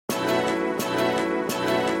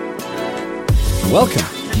Welcome,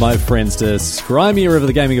 my friends, to Scrimey River,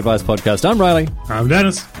 the Gaming Advice Podcast. I'm Riley. I'm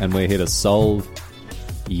Dennis. And we're here to solve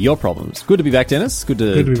your problems. Good to be back, Dennis. Good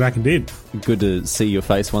to be back indeed. Good to see your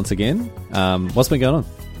face once again. What's been going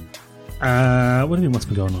on? What do you mean what's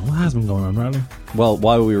been going on? What has been going on, Riley? Well,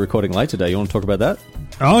 why were we recording late today? You want to talk about that?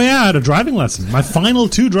 Oh, yeah, I had a driving lesson. My final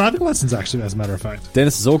 2 driving lessons, actually, as a matter of fact.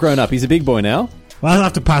 Dennis is all grown up. He's a big boy now. Well, I'll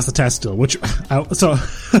have to pass the test still, which...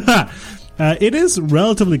 it is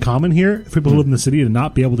relatively common here for people who live in the city to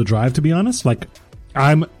not be able to drive, to be honest. Like,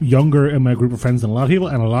 I'm younger in my group of friends than a lot of people,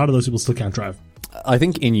 and a lot of those people still can't drive. I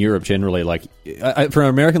think in Europe generally, like, for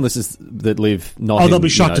American listeners that live not they'll be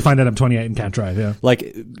shocked to find out I'm 28 and can't drive, yeah. Like,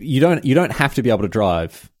 you don't have to be able to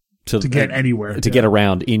drive to get anywhere. To get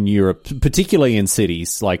around in Europe, particularly in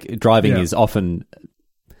cities. Like, driving is often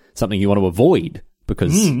something you want to avoid.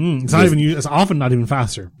 Because it's often not even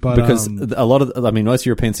faster. But because most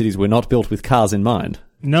European cities were not built with cars in mind.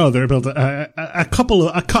 No, they're built a couple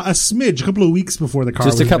of weeks before the car.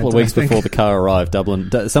 Just a couple of weeks before the car arrived.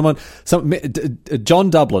 John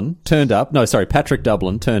Dublin turned up. No, sorry, Patrick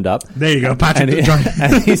Dublin turned up. There you go, Patrick.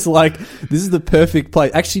 And he's like, "This is the perfect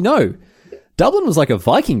place." Actually, no, Dublin was like a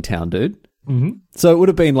Viking town, dude. Mm-hmm. So it would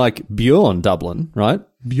have been like Bjorn Dublin, right?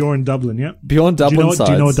 Bjorn Dublin, yeah. Bjorn Dublin. Do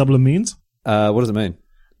you know what Dublin means? What does it mean?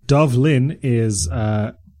 Dublin is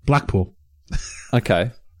Blackpool. Okay,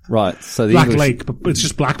 right. So the Black Lake, but it's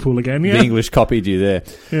just Blackpool again. Yeah, the English copied you there.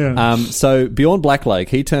 Yeah. So beyond Black Lake,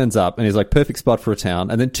 he turns up and he's like, perfect spot for a town.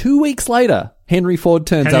 And then 2 weeks later, Henry Ford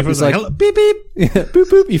turns up. He's like, beep beep, yeah, boop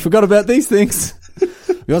boop. You forgot about these things.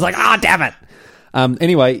 He was like, damn it.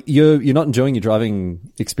 Anyway, you're not enjoying your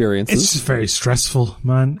driving experiences. It's just very stressful,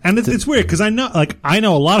 man. And it's weird because I know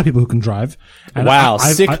a lot of people who can drive. And wow,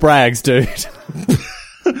 sick brags, dude.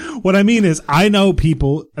 What I mean is, I know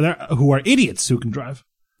people who are idiots who can drive.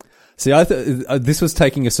 See, this was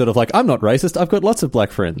taking a sort of like, I'm not racist. I've got lots of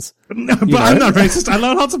black friends. No, but I'm not racist. I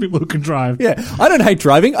know lots of people who can drive. Yeah, I don't hate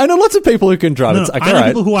driving. I know lots of people who can drive. No, I know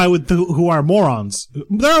people who are morons.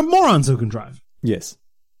 There are morons who can drive. Yes.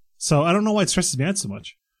 So I don't know why it stresses me out so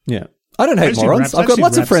much. Yeah. I don't hate morons. I've got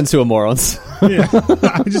lots of friends who are morons. Yeah.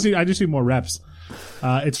 I just need more reps.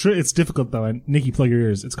 It's true. It's difficult though. And Nikki, plug your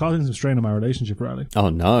ears. It's causing some strain on my relationship, Riley. Oh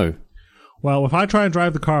no. Well, if I try and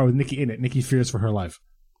drive the car with Nikki in it, Nikki fears for her life.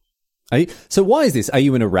 So why is this? Are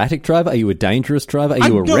you an erratic driver? Are you a dangerous driver? Are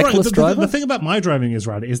you a reckless driver? The thing about my driving is,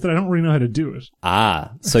 Riley, is that I don't really know how to do it.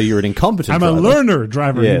 So you're an incompetent driver. I'm a learner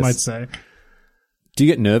driver, yes. You might say. Do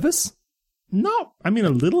you get nervous? No, I mean a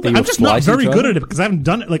little bit. I'm just not very good at it because I haven't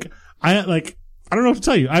done it. I don't know what to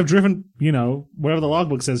tell you. I've driven, whatever the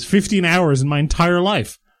logbook says, 15 hours in my entire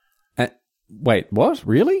life. Wait, what?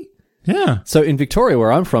 Really? Yeah. So in Victoria,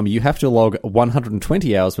 where I'm from, you have to log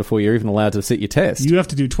 120 hours before you're even allowed to sit your test. You have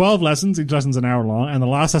to do 12 lessons. Each lesson's an hour long, and the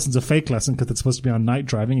last lesson's a fake lesson because it's supposed to be on night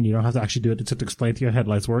driving, and you don't have to actually do it. It's just to explain to you how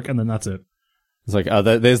headlights work, and then that's it. It's like,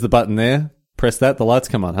 there's the button there. Press that, the lights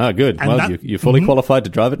come on. Oh, good. And you're fully qualified to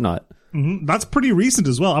drive at night. Mm-hmm. That's pretty recent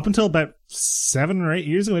as well. Up until about 7 or 8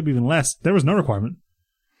 years ago, maybe even less, there was no requirement.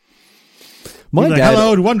 My dad,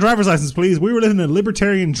 hello, one driver's license, please. We were living a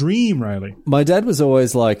libertarian dream, Riley. My dad was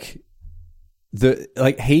always like,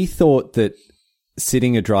 he thought that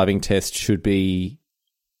sitting a driving test should be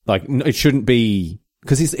like, it shouldn't be,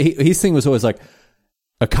 because his thing was always like,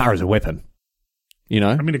 a car is a weapon,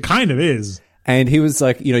 I mean, it kind of is. And he was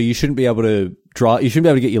like, you shouldn't be able to drive, you shouldn't be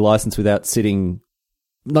able to get your license without sitting,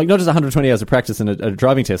 like, not just 120 hours of practice and a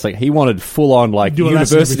driving test. Like, he wanted full on, like,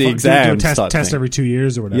 university exams. Do a test every 2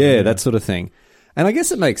 years or whatever. Yeah, that sort of thing. And I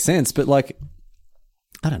guess it makes sense, but like,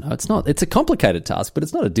 I don't know. It's a complicated task, but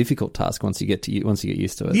it's not a difficult task once you get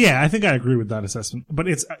used to it. Yeah, I think I agree with that assessment. But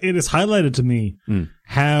it has highlighted to me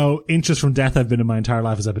how inches from death I've been in my entire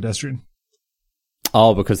life as a pedestrian.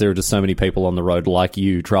 Oh, because there are just so many people on the road like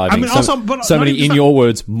you driving. I mean, so many, in your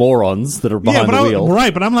words, morons that are behind the wheel.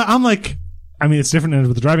 Right, but I'm like, I mean, it's different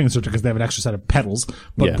with the driving instructor because they have an extra set of pedals.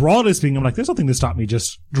 But broadly speaking, I'm like, there's nothing to stop me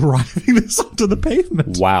just driving this onto the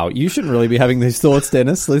pavement. Wow, you shouldn't really be having these thoughts,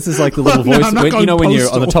 Dennis. This is like the little voice when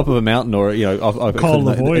you're on the top of a mountain or call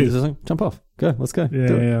the voice. Jump off, go, let's go.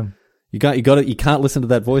 Yeah. You got it. You can't listen to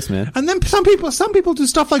that voice, man. And then some people do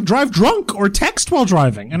stuff like drive drunk or text while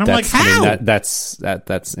driving, and I'm like, how? I mean, that's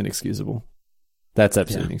inexcusable. That's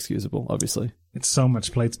absolutely inexcusable. Obviously, it's so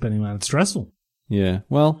much plate spinning, man. It's stressful. Yeah.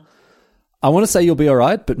 Well, I want to say you'll be all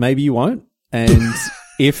right, but maybe you won't. And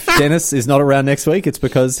if Dennis is not around next week, it's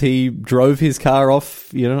because he drove his car off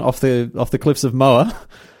the cliffs of Moa.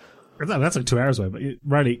 That's like 2 hours away, but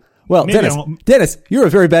Riley. Well, Dennis, you're a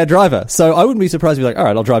very bad driver, so I wouldn't be surprised to be like, all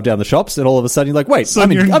right, I'll drive down the shops, and all of a sudden you're like, wait,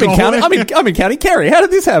 I'm in County Kerry. How did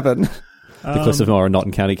this happen? The Cliffs of Moher are not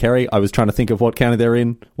in County Kerry. I was trying to think of what county they're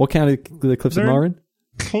in. What county are the Cliffs of Moher in?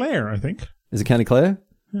 Clare, I think. Is it County Clare?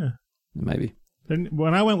 Yeah. Maybe.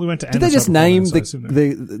 When I went, we went to. Did they just name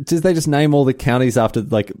Did they just name all the counties after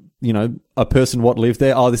a person what lived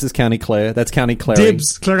there? Oh, this is County Clare. That's County Clare.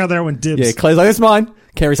 Dibs. Clare got there when dibs. Yeah, Clare's like, that's mine.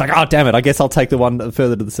 Kerry's like, oh damn it! I guess I'll take the one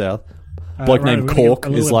further to the south. Bloke named Cork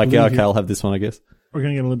is like, yeah, okay, I'll have this one, I guess. We're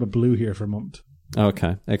gonna get a little bit blue here for a moment.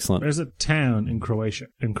 Okay, excellent. There's a town in Croatia.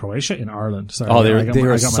 In Ireland. Sorry. Oh,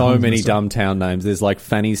 there are so many dumb town names. There's like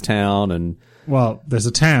Fanny's Town and. Well, there's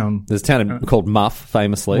a town. There's a town called Muff,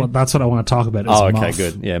 famously. Well, that's what I want to talk about. Okay, Muff.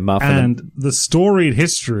 good. Yeah, Muff. And the storied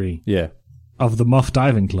history of the Muff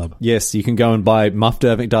Diving Club. Yes, you can go and buy Muff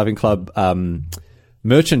Diving Club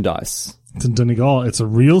merchandise. It's in Donegal. It's a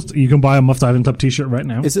real... You can buy a Muff Diving Club t-shirt right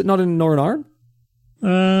now. Is it not in Northern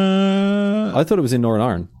Ireland? I thought it was in Northern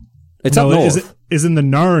Ireland. It's up north. Is in the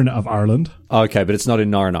Nairn of Ireland. Okay, but it's not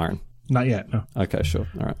in Northern Ireland. Not yet, no. Okay, sure.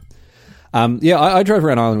 All right. I drove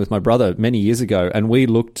around Ireland with my brother many years ago, and we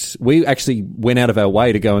actually went out of our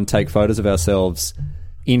way to go and take photos of ourselves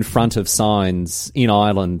in front of signs in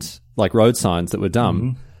Ireland, like road signs that were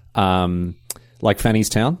dumb, like Fanny's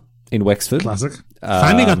Town in Wexford. Classic.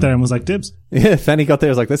 Fanny got there and was like, dibs. Yeah, Fanny got there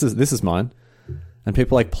and was like, this is mine. And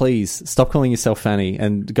people were like, please, stop calling yourself Fanny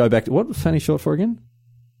and go back to... What was Fanny short for again?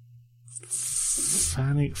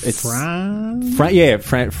 Fanny... It's Francine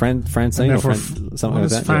or something like that. What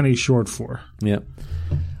is Fanny short for? Yeah.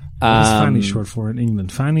 What is Fanny short for in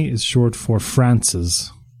England? Fanny is short for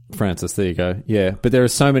Frances. Frances, there you go. Yeah, but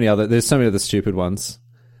there's so many other stupid ones.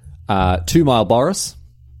 2 Mile Boris.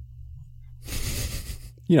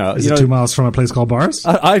 Is it 2 miles from a place called Boris?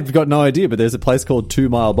 I've got no idea, but there's a place called 2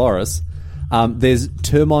 Mile Boris. There's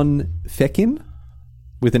Termon Feckin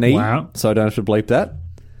with an E, so I don't have to bleep that.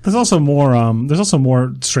 There's also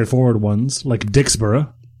more straightforward ones like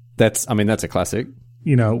Dixborough. That's a classic.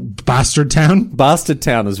 Bastard Town. Bastard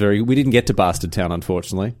Town is we didn't get to Bastard Town,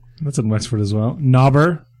 unfortunately. That's in Wexford as well.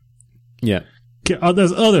 Nobber. Yeah.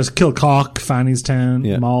 There's Kilcock, Fanny's Town,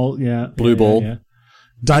 Mull, Blue Ball. Yeah.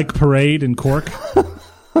 Dyke Parade in Cork.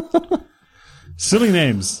 Silly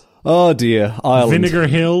names. Oh dear, Ireland. Vinegar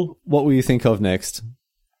Hill. What will you think of next?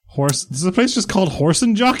 Horse. Is a place just called Horse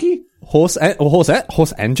and Jockey? Horse and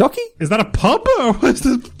Jockey? Is that a pub or what's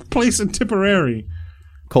the place in Tipperary?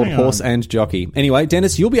 Called Horse and Jockey. Anyway,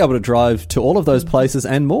 Dennis, you'll be able to drive to all of those places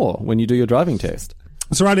and more when you do your driving test.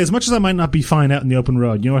 So, Riley, as much as I might not be fine out in the open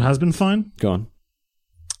road, you know what has been fine? Go on.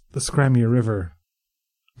 The Scramia River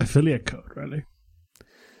affiliate code, Riley.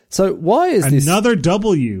 So why is this... Another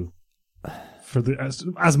W for the...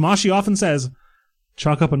 As Moshi often says,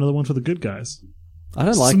 chalk up another one for the good guys. I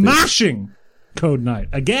don't like Smashing this. Code night.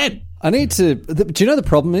 Again. I need to... Do you know the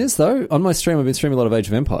problem is, though? On my stream, I've been streaming a lot of Age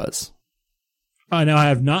of Empires. I know. I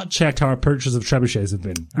have not checked how our purchases of trebuchets have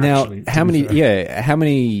been. Now, how many...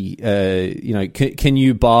 can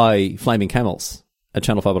you buy Flaming Camels at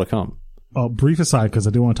channel5.com? Oh, brief aside, because I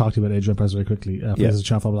do want to talk to you about Age of Empires very quickly. Please visit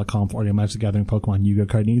channel5.com for all your Magic the Gathering, Pokemon, Yu-Gi-Oh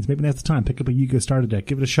card needs. Maybe now's the time. Pick up a Yu-Gi-Oh starter deck.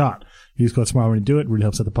 Give it a shot. Use code SMART when you do it. Really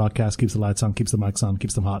helps out the podcast. Keeps the lights on. Keeps the mics on.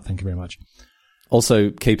 Keeps them hot. Thank you very much. Also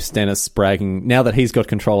keeps Dennis bragging now that he's got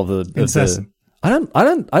control of the... Incessant. I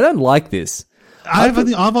don't like this. I have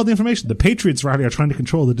all the information. The Patriots are trying to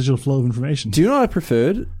control the digital flow of information. Do you know what I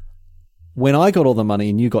preferred? When I got all the money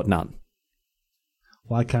and you got none.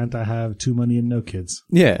 Why can't I have 2 money and no kids?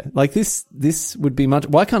 Yeah, like this would be much...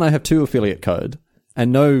 Why can't I have 2 affiliate code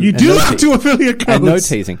and no... You do have 2 affiliate codes! And no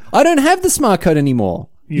teasing. I don't have the smart code anymore.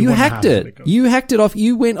 You hacked it. You hacked it off.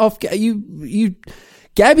 You went off... You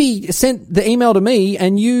Gabby sent the email to me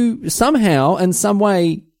and you somehow and some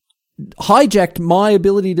way hijacked my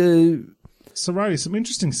ability to... So, Riley, some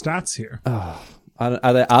interesting stats here.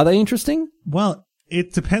 Are they interesting? Well,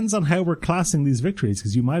 it depends on how we're classing these victories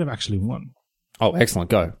because you might have actually won. Oh, excellent.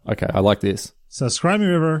 Go. Okay, I like this. So, Scrammy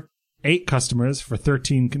River, 8 customers for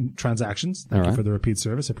 13 transactions. Thank you for the repeat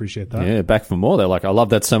service. I appreciate that. Yeah, back for more. They're like, I love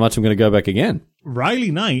that so much, I'm going to go back again.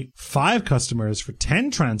 Riley Knight, 5 customers for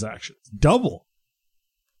 10 transactions. Double.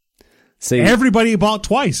 See, everybody bought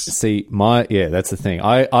twice. See, that's the thing.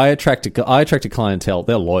 I attract a clientele.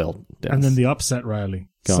 They're loyal. Dennis. And then the upset, Riley.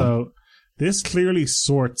 So this clearly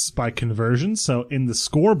sorts by conversion. So in the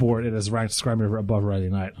scoreboard, it has ranked Scrammy River above Riley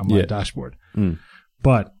Knight on my dashboard. Mm.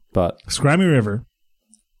 But Scrammy River,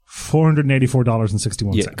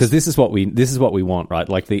 $484.61. Yeah, because this is what we want, right?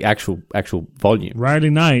 Like the actual volume.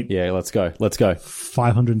 Riley Knight. Yeah, let's go. $517.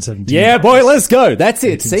 $517. Yeah, boy, let's go. That's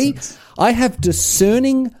it. See, I have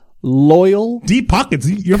discerning loyal Deep pockets.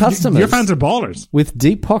 Your customers fans are ballers. with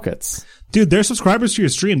deep pockets. Dude, they're subscribers to your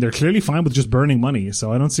stream. They're clearly fine with just burning money,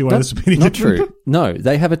 so I don't see why this would be any Not different. true. No,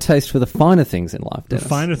 they have a taste for the finer things in life, Dennis. The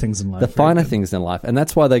finer things in life. The finer things in life. And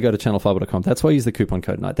that's why they go to channelfiber.com. That's why I use the coupon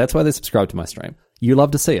code NIGHT. That's why they subscribe to my stream. You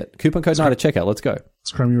love to see it. Coupon code NIGHT at checkout. Let's go.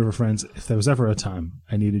 Scrum River friends, if there was ever a time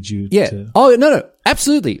I needed you Yeah. to... Oh, no.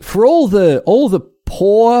 Absolutely. For all the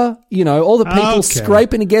poor, all the people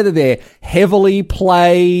scraping together their heavily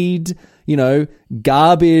played,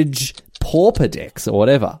 garbage pauper decks or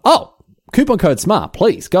whatever. Oh, coupon code SMART,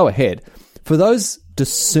 please go ahead. For those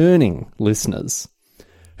discerning listeners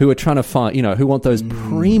who are trying to find, who want those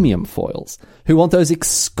premium foils, who want those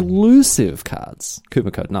exclusive cards,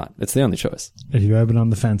 coupon code NIGHT. It's the only choice. If you've ever been on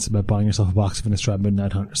the fence about buying yourself a box of Innistrad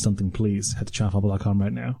Midnight Hunt or something, please head to channelfiber.com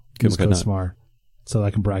right now. Use code SMART so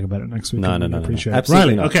I can brag about it next week. No. Appreciate it.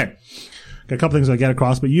 Absolutely Riley, not. okay. Got a couple things I get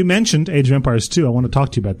across, but you mentioned Age of Empires 2. I want to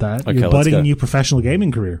talk to you about that. Okay, Your let's budding go. new professional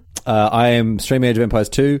gaming career. I am streaming Age of Empires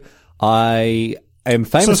 2. I am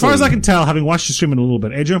famously... So as far as I can tell, having watched you stream it a little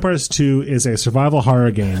bit, Age of Empires 2 is a survival horror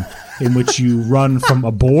game in which you run from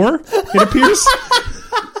a boar, it appears.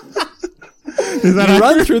 Is that You accurate?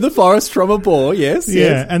 run through the forest from a boar, yes. Yeah,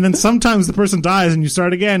 yes. and then sometimes the person dies and you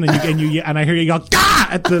start again and I hear you go Gah!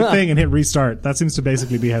 At the thing and hit restart. That seems to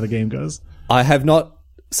basically be how the game goes. I have not...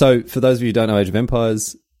 So, for those of you who don't know Age of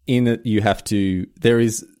Empires, in it you have to...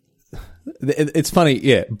 It's funny,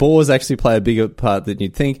 yeah, boars actually play a bigger part than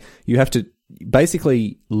you'd think. You have to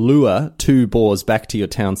basically lure 2 boars back to your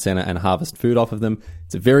town center and harvest food off of them.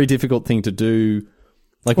 It's a very difficult thing to do.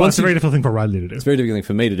 Like, Well, once it's a very difficult thing for Riley to do. It's a very difficult thing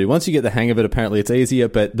for me to do. Once you get the hang of it, apparently it's easier,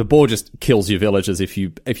 but the boar just kills your villagers. If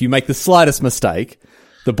you make the slightest mistake,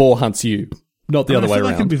 the boar hunts you, not the other way I feel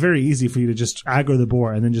like around. it'd be very easy for you to just aggro the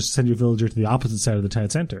boar and then just send your villager to the opposite side of the town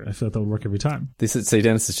center. I feel like that would work every time.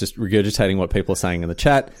 Dennis is just regurgitating what people are saying in the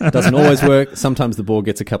chat. It doesn't always work. Sometimes the boar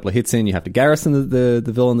gets a couple of hits in. You have to garrison the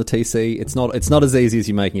villain, the TC. It's not as easy as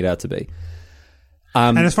you're making it out to be.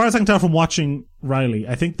 And as far as I can tell from watching Riley,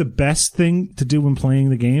 I think the best thing to do when playing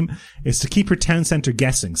the game is to keep your town center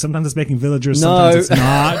guessing. Sometimes it's making villagers, sometimes it's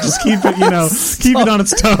not. Just keep it, keep it on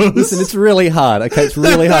its toes. Listen, it's really hard. Okay, it's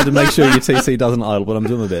really hard to make sure your TC doesn't idle, but I'm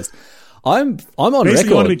doing my best. I'm on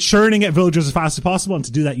Basically, you want to be record. churning at villagers as fast as possible, and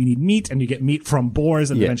to do that, you need meat, and you get meat from boars,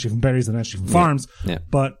 and Yeah. eventually from berries, and eventually from farms. Yeah.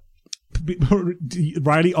 But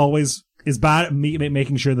Riley always is bad at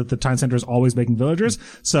making sure that the town center is always making villagers.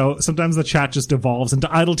 So sometimes the chat just devolves into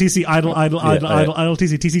idle TC, idle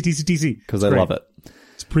TC, TC. Because I love it.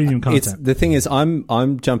 It's premium content. The thing is,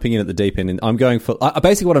 I'm jumping in at the deep end, and I'm going for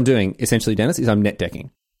basically what I'm doing essentially, Dennis, is I'm net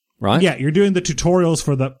decking, right? Yeah, you're doing the tutorials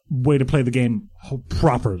for the way to play the game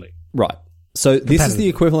properly. Right. So this is the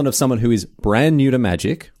equivalent of someone who is brand new to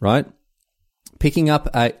Magic, right? Picking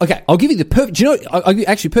up okay, I'll give you the perfect,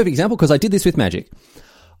 perfect example, because I did this with Magic.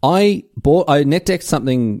 I net decked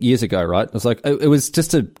something years ago, right? It was like, it was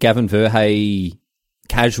just a Gavin Verhey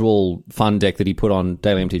casual fun deck that he put on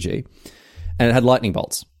Daily MTG, and it had lightning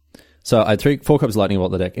bolts. So I had 4 copies of lightning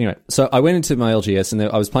bolt in the deck. Anyway, so I went into my LGS and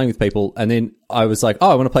I was playing with people, and then I was like,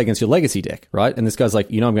 I want to play against your legacy deck, right? And this guy's like,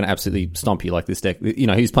 I'm going to absolutely stomp you like this deck.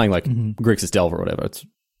 He's playing like Grixis Delver or whatever.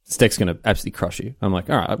 This deck's going to absolutely crush you. I'm like,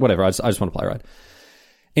 all right, whatever. I just want to play, right?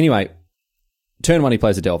 Anyway, turn 1, he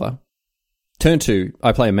plays a Delver. Turn 2,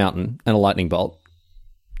 I play a Mountain and a lightning bolt,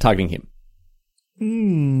 targeting him.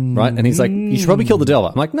 Right? And he's like, you should probably kill the Delver.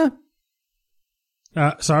 I'm like, no.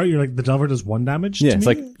 Sorry, you're like, the Delver does 1 damage? Yeah, to it's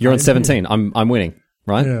me? like, you're on 17. I'm winning,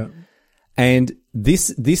 right? Yeah. And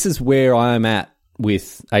this is where I am at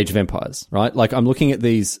with Age of Empires, right? Like, I'm looking at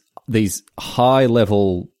these high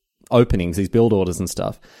level openings, these build orders and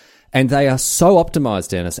stuff, and they are so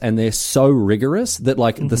optimized, Dennis, and they're so rigorous that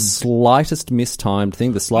like the slightest mistimed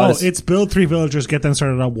thing, the slightest... it's build 3 villagers, get them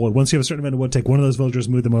started on wood. Once you have a certain amount of wood, take one of those villagers,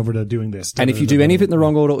 move them over to doing this. And if you do any of it in the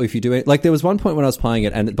wrong order, or if you do it... Like, there was one point when I was playing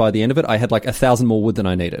it, and by the end of it, I had like 1,000 more wood than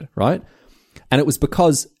I needed, right? And it was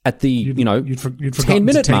because at the,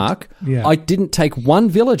 10-minute mark, I didn't take one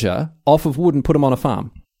villager off of wood and put them on a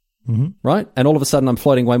farm. Right? And all of a sudden I'm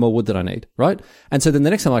floating way more wood than I need. Right? And so then the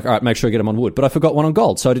next time I'm like, all right, make sure I get them on wood. But I forgot one on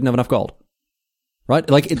gold, so I didn't have enough gold. Right?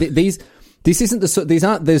 Like this isn't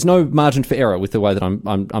there's no margin for error with the way that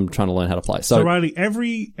I'm trying to learn how to play. So Riley,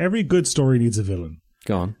 every good story needs a villain.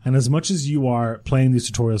 Go on. And as much as you are playing these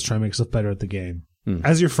tutorials trying to make stuff better at the game,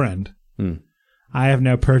 as your friend, I have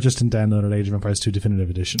now purchased and downloaded Age of Empires 2 Definitive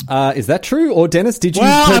Edition. Is that true? Or Dennis, did you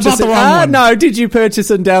Well, purchase I bought the wrong one. No, did you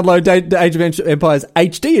purchase and download Age of Empires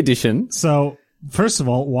HD Edition? So, first of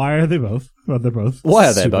all, why are they both? Well, they're both. Why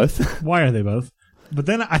are they stupid. both? Why are they both? But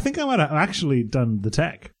then I think I might have actually done the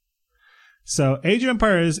tech. So, Age of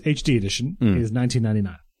Empires HD Edition is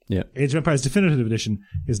 $19.99. Yeah. Age of Empires Definitive Edition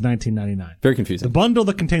is $19.99. Very confusing. The bundle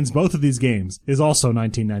that contains both of these games is also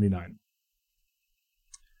 $19.99.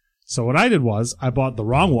 So what I did was I bought the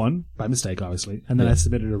wrong one by mistake, obviously, and then I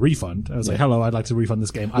submitted a refund. I was like, "Hello, I'd like to refund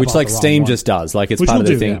this game." Which like Steam just does. Like it's Which part of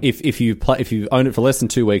will the thing. yeah. If you own it for less than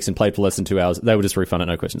 2 weeks and played for less than 2 hours, they will just refund it,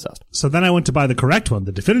 no questions asked. So then I went to buy the correct one,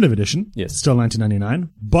 the Definitive Edition. Yes. Still $19.99.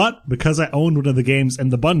 But because I owned one of the games and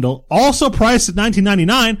the bundle, also priced at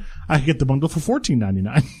 $19.99, I could get the bundle for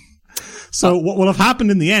 $14.99. So what will have happened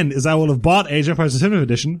in the end is I will have bought Age of Empires Definitive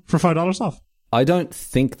Edition for $5 off. I don't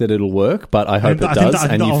think that it'll work, but I hope it does.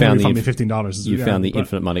 And you found the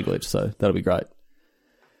infinite money glitch, so that'll be great.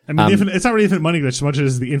 I mean, it's not really infinite money glitch so much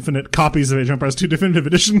as the infinite copies of Age of Empires 2 Definitive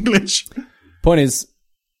Edition glitch. Point is,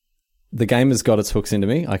 the game has got its hooks into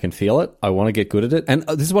me. I can feel it. I want to get good at it. And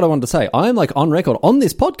this is what I wanted to say. I am like on record on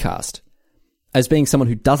this podcast as being someone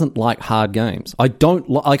who doesn't like hard games. I don't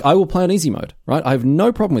like. I will play on easy mode, right? I have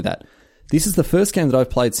no problem with that. This is the first game that I've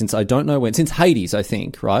played since I don't know when, since Hades, I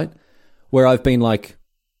think, right? Where I've been like,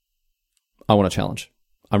 I want a challenge.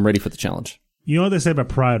 I'm ready for the challenge. You know what they say about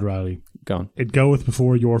pride, Riley? Go on. It goeth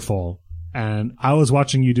before your fall. And I was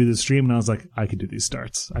watching you do the stream, and I was like, I can do these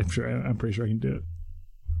starts. I'm pretty sure I can do it.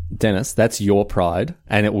 Dennis, that's your pride,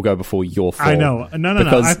 and it will go before your fall. I know. No.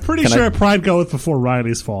 I'm pretty sure pride goeth before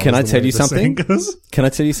Riley's fall. Can I tell you something? Can I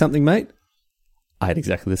tell you something, mate? I had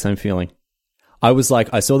exactly the same feeling. I was like,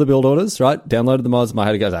 I saw the build orders, right? Downloaded the mods. My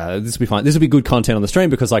head goes, this will be fine. This will be good content on the stream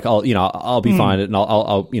because, like, I'll be fine, and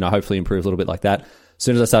I'll hopefully improve a little bit like that. As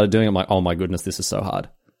soon as I started doing it, I'm like, oh my goodness, this is so hard.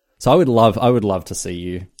 So I would love to see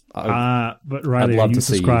you. But Riley, are you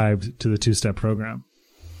subscribed to the 2-step program?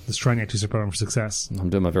 This Triangle 2-step program for success. I'm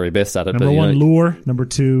doing my very best at it. Number 1, lure. Number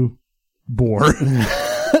 2, bore.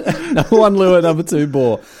 Number 1, lure. Number 2,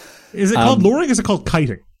 bore. Is it called luring? Or is it called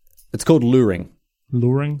kiting? It's called luring.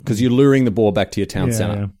 Luring? Because you're luring the boar back to your town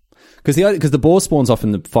center. Because the boar spawns off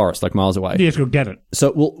in the forest, like miles away. You have to go get it.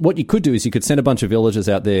 So, what you could do is you could send a bunch of villagers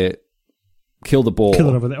out there, kill the boar. Kill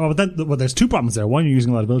it over there. But there's 2 problems there. 1, you're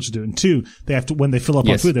using a lot of villagers to do it. And 2, they have to, when they fill up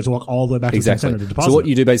on food, they have to walk all the way back to the town center to deposit. So what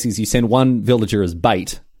you do basically is you send one villager as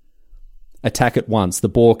bait, attack it once, the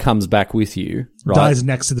boar comes back with you, right? Dies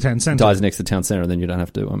next to the town center. And then you don't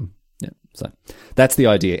have to, so that's the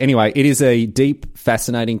idea. Anyway, it is a deep,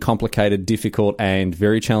 fascinating, complicated, difficult, and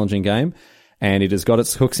very challenging game, and it has got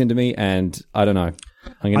its hooks into me, and I don't know.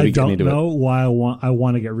 I'm going to be getting into it. I don't know why I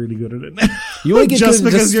want to get really good at it. You want to get just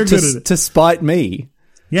because you're good at it. To spite me.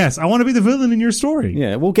 Yes, I want to be the villain in your story.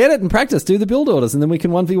 Yeah, we'll get it and practice, do the build orders, and then we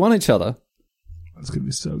can 1v1 each other. That's going to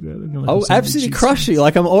be so good. I'll absolutely crush you.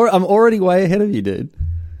 Like, I'm already way ahead of you, dude.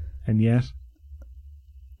 And yet...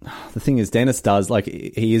 The thing is, Dennis does, like,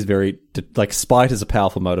 he is very, like, spite is a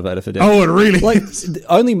powerful motivator for Dennis. Oh, it really is.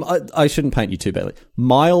 I shouldn't paint you too badly.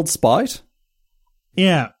 Mild spite?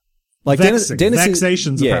 Yeah. Like,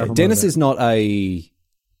 Vexation's a powerful Dennis motivator. is not a,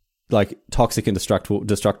 like, toxic and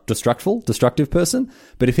destructive person,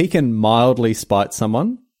 but if he can mildly spite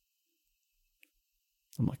someone,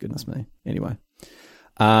 oh my goodness me. Anyway.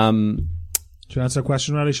 To answer a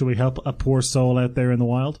question, Riley, should we help a poor soul out there in the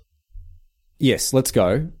wild? Yes, let's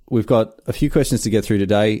go. We've got a few questions to get through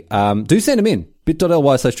today. Do send them in.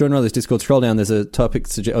 bit.ly/join Riley's Discord. Scroll down. There's a topic.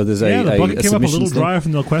 The bucket came up a little drier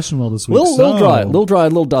from the question wall this week. Little dry, a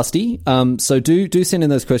little dusty. So do send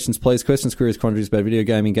in those questions, please. Questions, queries, quandaries about video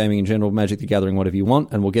gaming in general, Magic the Gathering, whatever you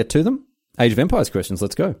want, and we'll get to them. Age of Empires questions.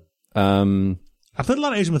 Let's go. I played a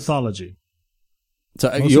lot of Age of Mythology.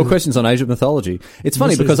 So your question's on Age of Mythology. It's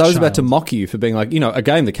funny because I was about to mock you for being like, a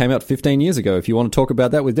game that came out 15 years ago. If you want to talk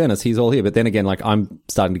about that with Dennis, he's all here. But then again, like, I'm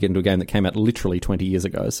starting to get into a game that came out literally 20 years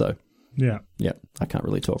ago. So yeah, I can't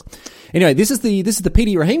really talk. Anyway, this is the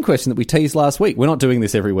PD Rahim question that we teased last week. We're not doing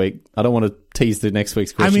this every week. I don't want to tease the next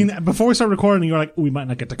week's question. I mean, before we started recording, you were like, we might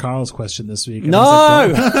not get to Carl's question this week. And no!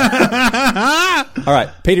 All right,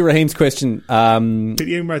 PD Rahim's question. PD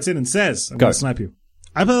Rahim writes in and says, I'm going to snipe you.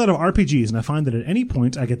 I play a lot of RPGs, and I find that at any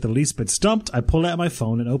point I get the least bit stumped, I pull out my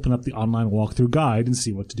phone and open up the online walkthrough guide and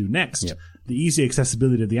see what to do next. Yep. The easy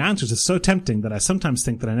accessibility of the answers is so tempting that I sometimes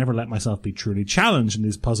think that I never let myself be truly challenged in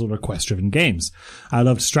these puzzle or quest-driven games. I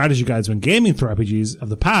loved strategy guides when gaming through RPGs of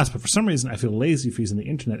the past, but for some reason I feel lazy for using the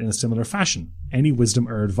internet in a similar fashion. Any wisdom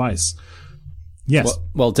or advice? Yes.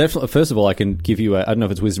 Well, definitely. First of all, I can give you I don't know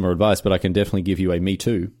if it's wisdom or advice, but I can definitely give you a me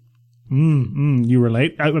too. You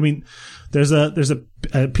relate? I mean, there's a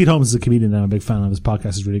Pete Holmes is a comedian that I'm a big fan of. His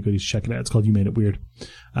podcast is really good. You should check it out. It's called You Made It Weird.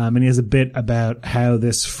 And he has a bit about how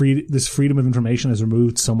this freedom of information has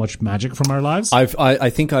removed so much magic from our lives. I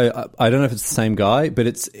think I don't know if it's the same guy, but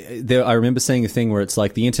it's there. I remember seeing a thing where it's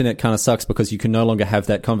like the internet kind of sucks because you can no longer have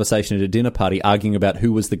that conversation at a dinner party arguing about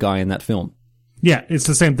who was the guy in that film. Yeah, it's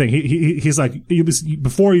the same thing. He's like,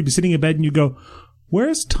 before you'd be sitting in bed and you go,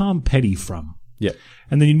 where's Tom Petty from? Yeah.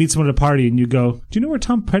 And then you meet someone at a party and you go, do you know where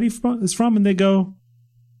Tom Petty is from? And they go,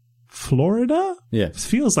 Florida? Yeah. It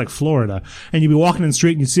feels like Florida. And you'd be walking in the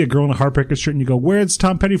street and you see a girl in a Heartbreaker shirt and you go, where's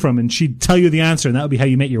Tom Petty from? And she'd tell you the answer, and that would be how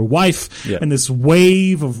you met your wife. Yeah. And this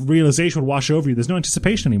wave of realization would wash over you. There's no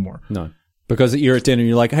anticipation anymore. No. Because you're at dinner and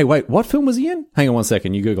you're like, hey, wait, what film was he in? Hang on 1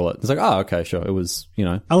 second. You Google it. It's like, oh, okay, sure. It was,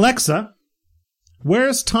 Alexa,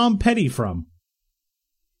 where's Tom Petty from?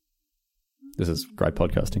 This is great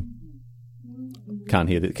podcasting. Can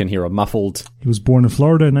hear a muffled. He was born in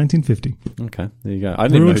Florida in 1950. Okay, there you go. I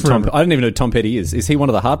didn't even know who Tom Petty is. Is he one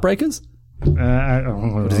of the Heartbreakers?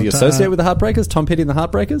 Does he associate with the Heartbreakers? Tom Petty and the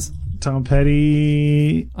Heartbreakers? Tom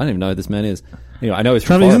Petty. I don't even know who this man is. Anyway, I know he's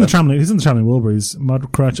from He's in Florida. the Traveling Wilburys.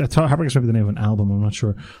 Mud Crutch. I thought Heartbreakers might be the name of an album. I'm not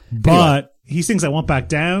sure, but he sings "I Won't Back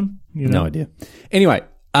Down." No idea. Anyway,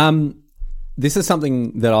 this is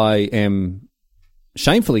something that I am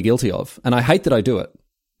shamefully guilty of, and I hate that I do it.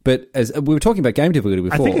 But as we were talking about game difficulty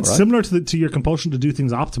before, I think it's right? similar to your compulsion to do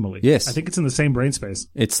things optimally. Yes. I think it's in the same brain space.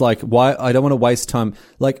 It's like, why I don't want to waste time.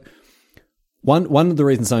 Like one of the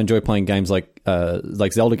reasons I enjoy playing games like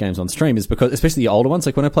Zelda games on stream is because, especially the older ones,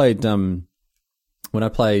 like when I played A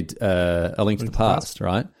Link to the Past,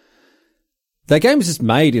 right? That game was just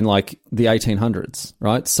made in like the 1800s,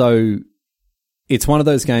 right? So it's one of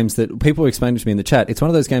those games that people were explaining to me in the chat. It's one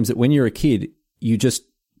of those games that when you're a kid, you just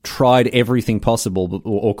tried everything possible,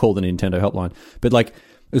 or called the Nintendo helpline. But like, it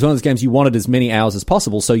was one of those games you wanted as many hours as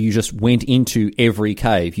possible, so you just went into every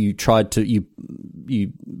cave. You tried to,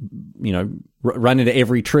 run into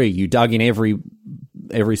every tree. You dug in every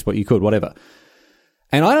spot you could, whatever.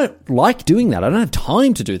 And I don't like doing that. I don't have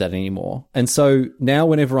time to do that anymore. And so now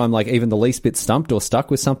whenever I'm like even the least bit stumped or stuck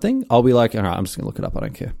with something, I'll be like, all right, I'm just going to look it up. I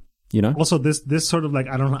don't care. Also, this sort of like,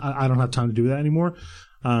 I don't have time to do that anymore.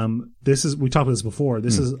 We talked about this before.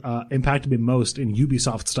 This is impacted me most in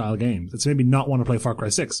Ubisoft style games. It's made me not want to play Far Cry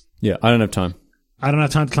 6. Yeah, I don't have time. I don't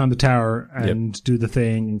have time to climb the tower and do the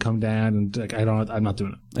thing and come down, and like, I'm not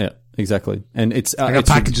doing it. Yeah, exactly. And it's I got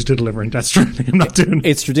packages to deliver in Death Stranding. I'm not doing it.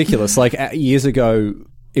 It's ridiculous. Like years ago,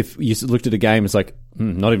 if you looked at a game, it's like,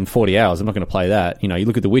 not even 40 hours. I'm not going to play that. You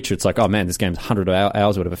look at The Witcher, it's like, oh man, this game's 100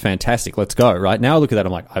 hours or whatever. Fantastic. Let's go. Right now I look at that.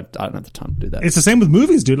 I'm like, I don't have the time to do that. It's the same with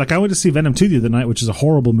movies, dude. Like I went to see Venom 2 the other night, which is a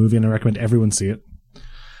horrible movie, and I recommend everyone see it.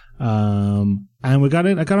 And I got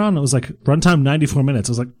on. It was like runtime 94 minutes.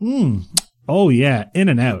 I was like, oh yeah, in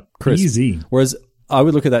and out. Crisp. Easy. Whereas I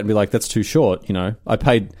would look at that and be like, that's too short. I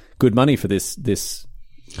paid good money for this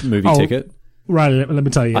movie ticket. Right, let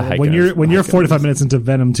me tell you. When you're 45 minutes into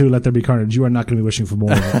Venom 2, Let There Be Carnage, you are not going to be wishing for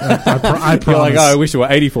more of it. I promise. You're like, oh, I wish it were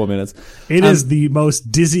 84 minutes. It is the most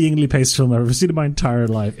dizzyingly paced film I've ever seen in my entire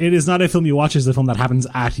life. It is not a film you watch, it's a film that happens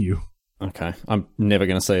at you. Okay. I'm never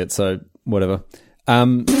going to see it, so whatever. All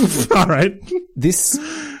right.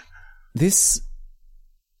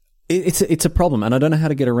 It's a problem, and I don't know how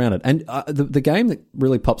to get around it. And the game that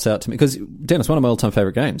really pops out to me, because Dennis, one of my all-time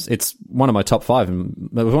favorite games. It's one of my top 5, and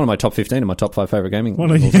it was one of my top 15 and my top 5 favorite gaming.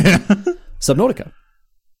 Subnautica.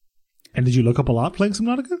 And did you look up a lot playing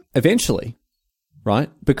Subnautica? Eventually, right?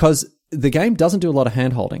 Because the game doesn't do a lot of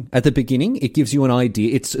hand-holding. At the beginning, it gives you an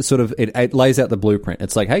idea. It's sort of it lays out the blueprint.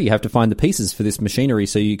 It's like, hey, you have to find the pieces for this machinery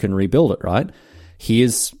so you can rebuild it, right?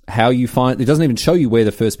 Here's how you find... It doesn't even show you where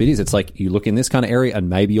the first bit is. It's like, you look in this kind of area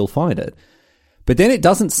and maybe you'll find it. But then it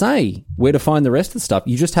doesn't say where to find the rest of the stuff.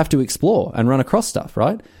 You just have to explore and run across stuff,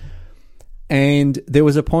 right? And there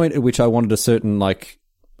was a point at which I wanted a certain, like...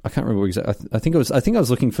 I can't remember exactly... I think I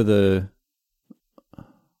was looking for the... I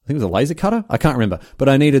think it was a laser cutter? I can't remember. But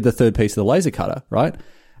I needed the third piece of the laser cutter, right?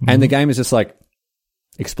 Mm-hmm. And the game is just like,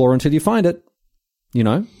 explore until you find it,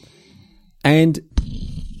 And,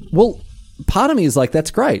 well... Part of me is like, that's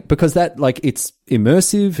great, because that, like, it's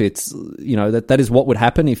immersive. It's, that is what would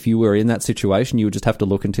happen if you were in that situation. You would just have to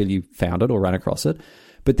look until you found it or ran across it.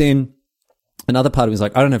 But then another part of me is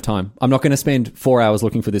like, I don't have time. I'm not going to spend 4 hours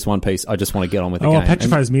looking for this one piece. I just want to get on with the game. What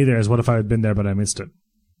petrifies me there is, what if I had been there but I missed it?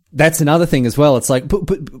 That's another thing as well. It's like, but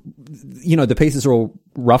the pieces are all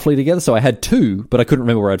roughly together. So I had 2, but I couldn't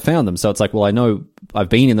remember where I'd found them. So it's like, well, I know I've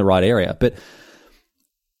been in the right area, but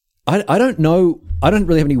I don't know. I don't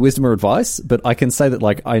really have any wisdom or advice, but I can say that,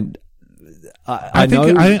 like, I know.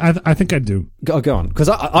 I think I do. Go on, because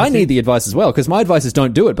I need the advice as well. Because my advice is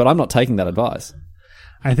don't do it, but I'm not taking that advice.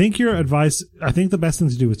 I think your advice. I think the best thing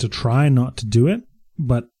to do is to try not to do it,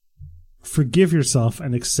 but forgive yourself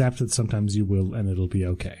and accept that sometimes you will, and it'll be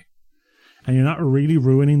okay. And you're not really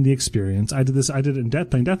ruining the experience. I did this. I did it in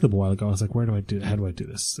playing Deathloop a while ago. I was like, how do I do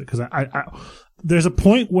this? Because there's a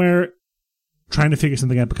point where trying to figure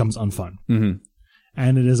something out becomes unfun. Mm-hmm.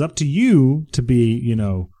 And it is up to you to be,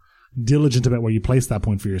 diligent about where you place that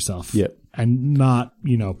point for yourself. Yep. And not,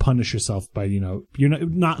 punish yourself by, you're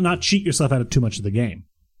not cheat yourself out of too much of the game.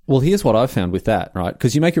 Well, here's what I've found with that, right?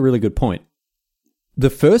 Because you make a really good point. The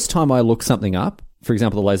first time I look something up, for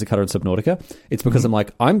example, the laser cutter in Subnautica, it's because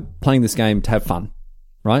I'm playing this game to have fun,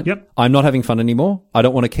 right? Yep. I'm not having fun anymore. I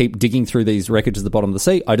don't want to keep digging through these wreckage at the bottom of the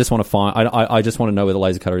sea. I just want to I just want to know where the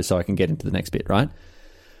laser cutter is so I can get into the next bit, right?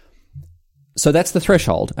 So that's the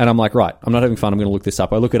threshold. And I'm like, right, I'm not having fun. I'm going to look this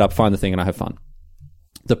up. I look it up, find the thing, and I have fun.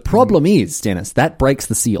 The problem is, Dennis, that breaks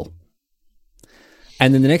the seal.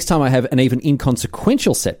 And then the next time I have an even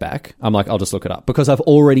inconsequential setback, I'm like, I'll just look it up because I've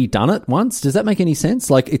already done it once. Does that make any sense?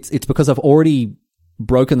 Like it's because I've already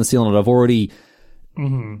broken the seal on it. I've already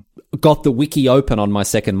got the wiki open on my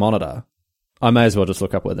second monitor. I may as well just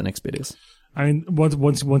look up where the next bit is. I mean,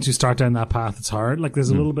 once you start down that path, it's hard. Like there's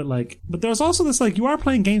a little bit but there's also this you are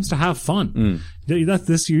playing games to have fun. That's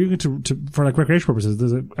this you're to for recreation purposes.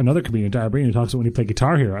 There's another comedian, Dara Breen, who talks about when he played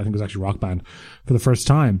Guitar Hero. I think it was actually Rock Band for the first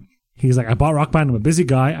time. He's like, I bought Rock Band. I'm a busy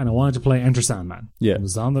guy, and I wanted to play Enter Sandman. Yeah, it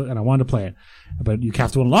was and I wanted to play it, but you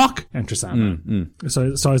have to unlock Enter Sandman. So I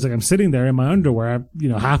was like, I'm sitting there in my underwear,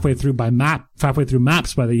 halfway through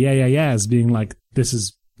maps by the yeahs, being like, this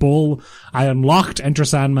is bull. I unlocked Enter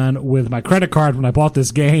Sandman with my credit card when I bought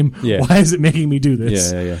this game. Yeah. Why is it making me do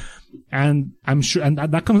this? Yeah. And I'm sure, and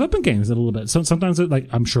that comes up in games a little bit. So sometimes,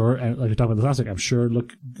 I'm sure, like we talked about this last week, I'm sure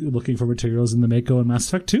looking for materials in the Mako and Mass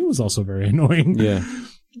Effect 2 is also very annoying. Yeah.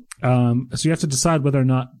 So you have to decide whether or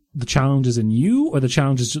not the challenge is in you or the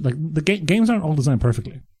challenge is games aren't all designed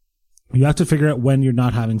perfectly. You have to figure out when you're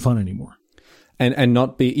not having fun anymore. And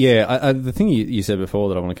not be, the thing you said before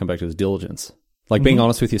that I want to come back to is diligence. Like being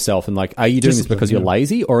honest with yourself and are you doing this because you're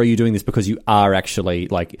lazy or are you doing this because you are actually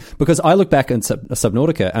because I look back at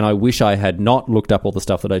Subnautica and I wish I had not looked up all the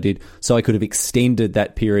stuff that I did so I could have extended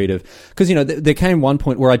that period of, because, there came one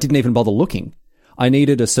point where I didn't even bother looking. I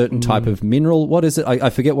needed a certain type of mineral. What is it? I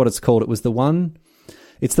forget what it's called. It's the one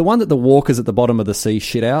that the walkers at the bottom of the sea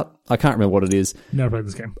shit out. I can't remember what it is. Never played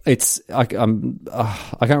this game. I can't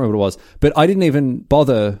remember what it was, but I didn't even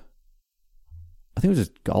bother. I think it was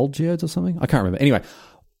just gold geodes or something. I can't remember. Anyway,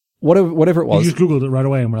 whatever it was. You just Googled it right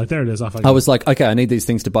away and we're like, there it is. Off I was like, okay, I need these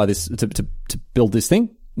things to buy this, to build this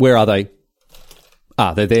thing. Where are they?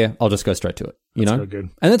 They're there. I'll just go straight to it. That's so good.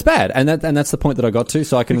 And that's bad. And that's the point that I got to.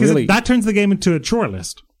 So I can that turns the game into a chore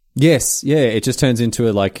list. Yes. Yeah. It just turns into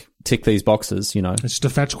a tick these boxes, It's just a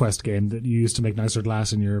fetch quest game that you use to make nicer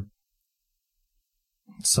glass in your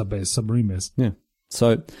submarine base. Yeah.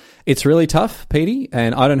 So it's really tough, Petey,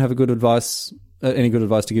 and I don't have any good advice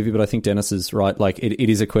to give you, but I think Dennis is right. It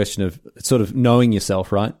is a question of sort of knowing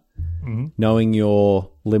yourself, right? Mm-hmm. Knowing your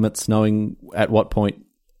limits, knowing at what point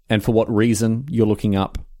and for what reason you're looking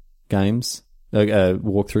up games,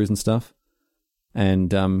 walkthroughs and stuff.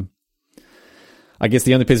 And I guess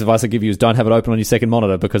the only piece of advice I give you is don't have it open on your second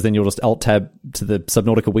monitor because then you'll just alt-tab to the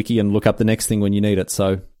Subnautica wiki and look up the next thing when you need it.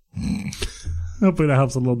 So hopefully that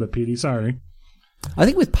helps a little bit, Petey. Sorry. I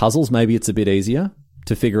think with puzzles, maybe it's a bit easier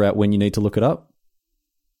to figure out when you need to look it up.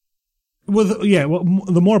 Well,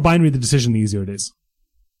 the more binary the decision, the easier it is.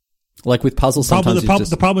 Like with puzzles, the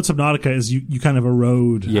problem with Subnautica is you kind of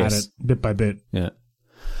erode at it bit by bit. Yeah.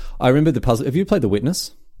 I remember the puzzle. Have you played The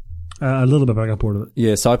Witness? A little bit, but I got bored of it.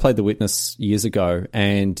 Yeah, so I played The Witness years ago,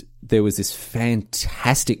 and there was this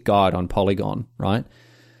fantastic guide on Polygon, right?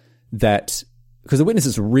 Because The Witness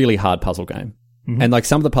is a really hard puzzle game. Mm-hmm. And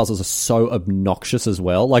some of the puzzles are so obnoxious as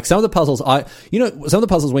well. Some of the puzzles, some of the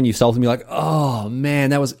puzzles when you solve them, you're like, oh man,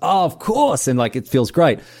 that was, of course. And it feels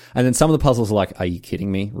great. And then some of the puzzles are like, are you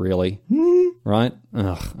kidding me? Really? Mm-hmm. Right?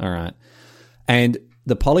 Ugh, all right. And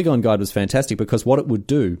the Polygon guide was fantastic because what it would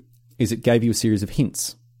do is it gave you a series of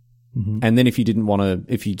hints. Mm-hmm. And then if you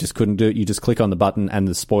just couldn't do it, you just click on the button and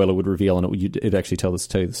the spoiler would reveal and it'd actually tell you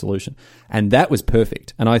the solution. And that was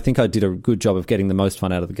perfect. And I think I did a good job of getting the most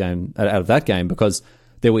fun out of that game because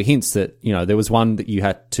there were hints that, there was one that you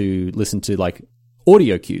had to listen to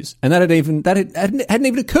audio cues and that hadn't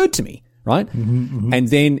even occurred to me. Right. Mm-hmm, mm-hmm. And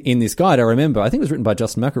then in this guide, I remember, I think it was written by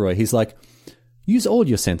Justin McElroy. He's like, use all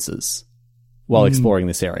your senses while exploring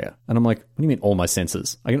this area. And I'm like, what do you mean all my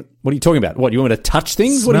senses? What are you talking about? What, you want me to touch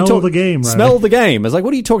things? Smell the game, right? Smell the game. I was like,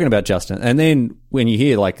 what are you talking about, Justin? And then when you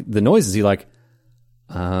hear the noises, you're like,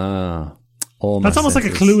 all my That's almost senses. like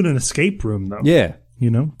a clue in an escape room, though. Yeah.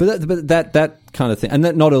 But that kind of thing. And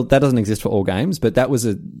that doesn't exist for all games, but that was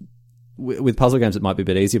with puzzle games, it might be a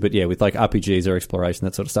bit easier, but yeah, with RPGs or exploration,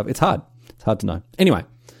 that sort of stuff, it's hard. It's hard to know. Anyway,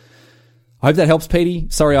 I hope that helps, Petey.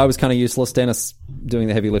 Sorry, I was kind of useless. Dennis doing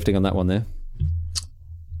the heavy lifting on that one there.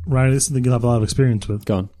 Right, this is the thing you'll have a lot of experience with.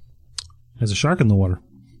 Go on. There's a shark in the water.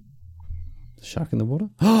 Shark in the water?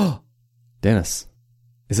 Oh, Dennis,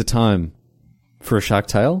 is it time for a shark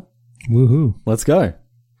tale? Woohoo. Let's go.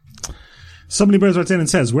 Somebody birds writes in and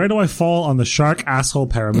says, where do I fall on the shark asshole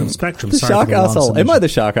pyramid spectrum? The shark asshole. Am I the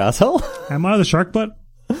shark asshole? Am I the shark butt?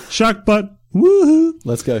 Shark butt. Woohoo.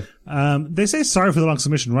 Let's go. They say sorry for the long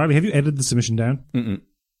submission. Riley, have you edited the submission down? Mm-mm.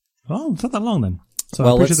 Oh, it's not that long then. So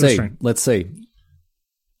well, let's see. Let's see.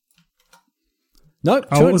 No,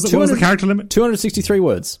 what was the character limit? 263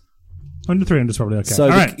 words. Under 300 is probably okay. So, all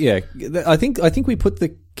right. Yeah, I think we put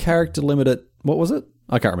the character limit at, what was it?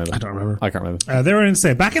 I can't remember. I don't remember. They were in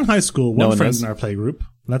say, back in high school, one friend in our play group,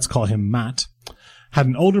 let's call him Matt, had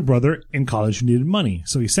an older brother in college who needed money.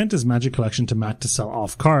 So he sent his Magic collection to Matt to sell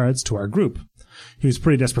off cards to our group. He was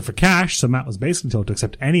pretty desperate for cash, so Matt was basically told to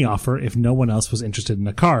accept any offer if no one else was interested in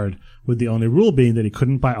a card, with the only rule being that he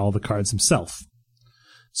couldn't buy all the cards himself.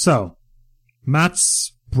 So,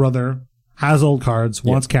 Matt's brother has old cards,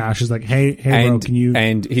 wants cash, is like, hey, bro, can you...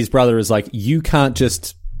 And his brother is like, you can't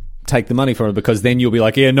just take the money from it because then you'll be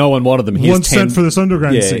like, yeah, no one wanted them. Here's 1 cent for this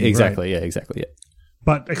underground yeah, scene. Exactly, right. yeah, exactly, yeah.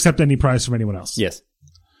 But accept any price from anyone else. Yes.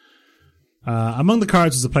 Among the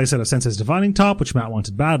cards was a playset of Sensei's Divining Top, which Matt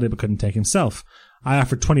wanted badly but couldn't take himself. I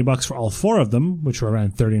offered $20 for all 4 of them, which were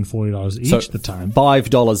around $30 and $40 each at the time.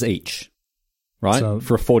 $5 each, right? So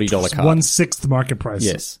for a $40 card. 1/6 market price.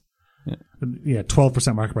 Yes. Yeah,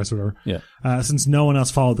 12% market price, whatever. Yeah. Since no one else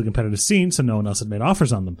followed the competitive scene, so no one else had made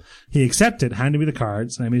offers on them. He accepted, handed me the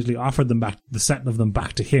cards, and I immediately offered them back, the set of them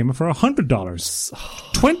back to him for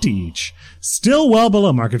 $100. 20 each. Still well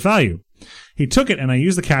below market value. He took it, and I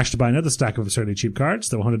used the cash to buy another stack of absurdly cheap cards.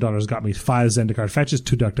 The $100 got me 5 Zendikar fetches,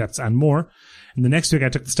 2 Dark Depths, and more. And the next week, I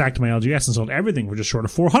took the stack to my LGS and sold everything for just short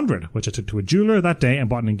of $400, which I took to a jeweler that day and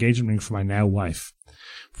bought an engagement ring for my now wife.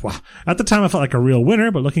 Wow. At the time, I felt like a real winner,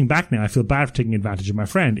 but looking back now, I feel bad for taking advantage of my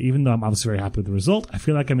friend. Even though I'm obviously very happy with the result, I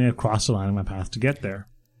feel like I may have crossed the line on my path to get there.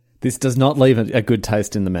 This does not leave a good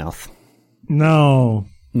taste in the mouth. No.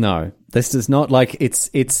 This does not, like, it's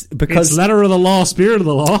because... It's letter of the law, spirit of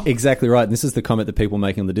the law. Exactly right. And this is the comment that people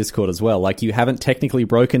make on the Discord as well. Like, you haven't technically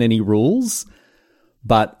broken any rules,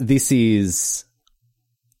 but this is...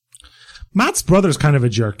 Matt's brother's kind of a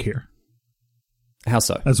jerk here. How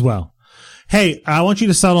so? As well. Hey, I want you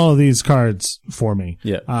to sell all of these cards for me.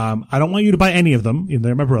 Yeah. I don't want you to buy any of them.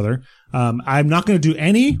 They're my brother. I'm not going to do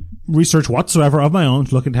any research whatsoever of my own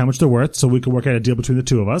to look into how much they're worth so we can work out a deal between the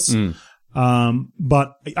two of us.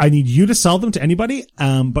 But I need you to sell them to anybody,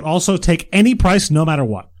 but also take any price no matter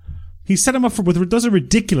what. He set him up with those are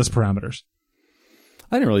ridiculous parameters.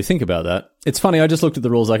 I didn't really think about that. It's funny, I just looked at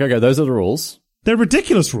the rules like, okay, those are the rules. They're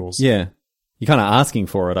ridiculous rules. Yeah. You're kind of asking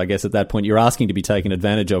for it, I guess, at that point. You're asking to be taken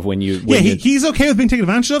advantage of when you... He's okay with being taken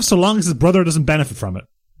advantage of so long as his brother doesn't benefit from it.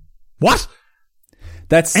 What?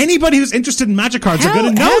 That's... Anybody who's interested in Magic cards are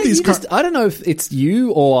going to know these cards. I don't know if it's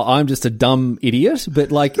you or I'm just a dumb idiot,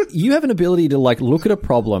 but, like, you have an ability to, like, look at a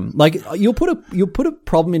problem. Like, you'll put a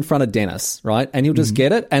problem in front of Dennis, right? And he'll just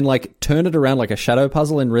get it and, like, turn it around like a shadow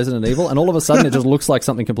puzzle in Resident Evil, and all of a sudden it just looks like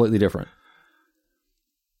something completely different.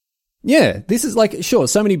 Yeah, this is like, sure,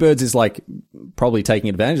 So Many Birds is like probably taking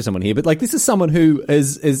advantage of someone here, but like this is someone who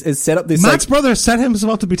is set up this. Matt's brother set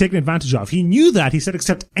himself up to be taken advantage of. He knew that. He said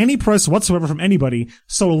accept any price whatsoever from anybody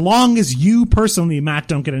so long as you personally, Matt,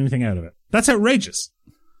 don't get anything out of it. That's outrageous.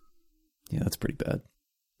 Yeah, that's pretty bad.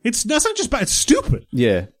 That's not just bad, it's stupid.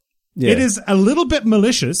 Yeah. It is a little bit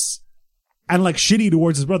malicious and like shitty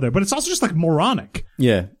towards his brother, but it's also just like moronic.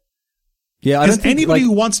 Yeah. Yeah, I don't think anybody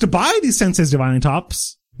who wants to buy these Sensei's Divining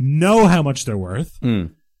Tops know how much they're worth.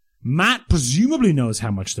 Matt presumably knows how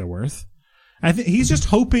much they're worth. I think he's just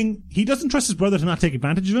hoping he doesn't trust his brother to not take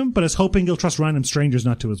advantage of him, but is hoping he'll trust random strangers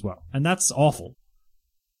not to as well. And that's awful.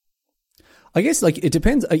 I guess like it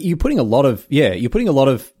depends. You're putting a lot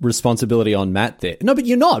of responsibility on Matt there. No, but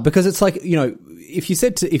you're not, because it's like, you know, if you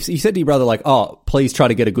said to your brother like, "Oh, please try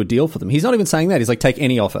to get a good deal for them," he's not even saying that. He's like, "Take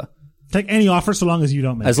any offer." Take any offer so long as you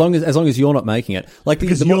don't make it. As long as you're not making it. Like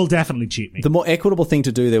because you'll definitely cheat me. The more equitable thing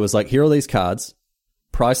to do there was like, here are these cards,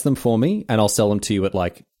 price them for me, and I'll sell them to you at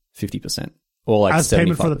like 50%. Or like 75%. As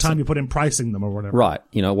payment for the time you put in pricing them or whatever. Right.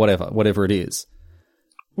 You know, whatever it is.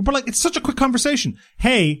 But like, it's such a quick conversation.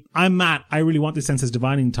 Hey, I'm Matt. I really want this Sensei's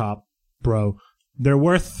Divining Top, bro. They're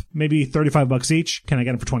worth maybe $35 each. Can I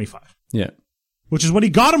get them for 25? Yeah. Which is what he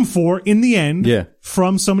got them for in the end. Yeah.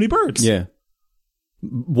 From So Many Birds. Yeah.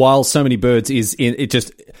 While So Many Birds is in it,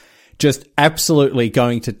 just absolutely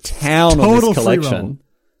going to town on this collection,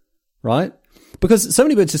 right? Because So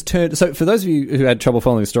Many Birds just turned. So for those of you who had trouble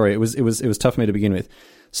following the story, it was tough for me to begin with.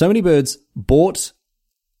 So Many Birds bought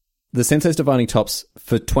the Sensei's Divining Tops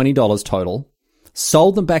for $20 total.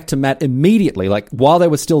 sold them back to Matt immediately, like while they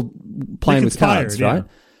were still playing with cards, right?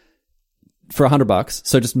 For $100.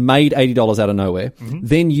 So just made $80 out of nowhere.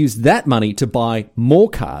 Then used that money to buy more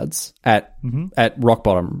cards at rock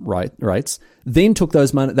bottom rates. Then took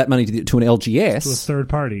that money to an LGS. To a third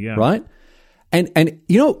party, yeah. Right? And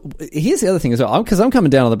you know, here's the other thing as well, because I'm coming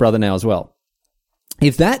down on the brother now as well.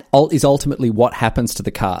 If that is ultimately what happens to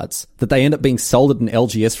the cards, that they end up being sold at an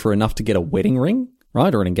LGS for enough to get a wedding ring,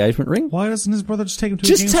 right, or an engagement ring. Why doesn't his brother just take him to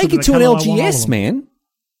just take it to an LGS, man?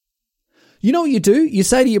 You know what you do? You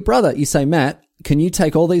say to your brother, you say, Matt, can you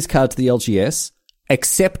take all these cards to the LGS,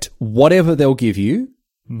 accept whatever they'll give you,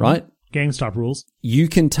 right? GameStop rules. You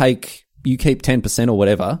keep 10% or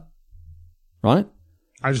whatever, right?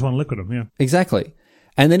 I just want to liquid them, yeah. Exactly.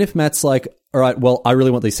 And then if Matt's like, all right, well, I really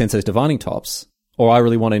want these Sensei's Divining Tops, or I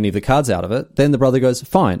really want any of the cards out of it, then the brother goes,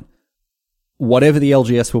 fine. Whatever the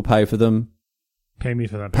LGS will pay for them, pay me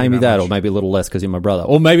for that. Pay me that, or maybe a little less because you're my brother.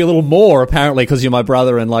 Or maybe a little more, apparently, because you're my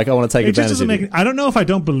brother and, like, I want to take advantage of you. I don't know if I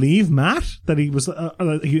don't believe Matt that he was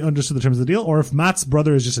he understood the terms of the deal, or if Matt's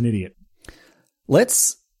brother is just an idiot.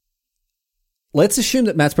 Let's assume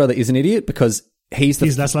that Matt's brother is an idiot because he's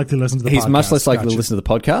less likely to listen to the podcast. He's much less likely to listen to the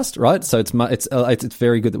podcast, right? So it's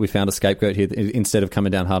very good that we found a scapegoat here instead of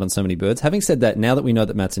coming down hard on So Many Birds. Having said that, now that we know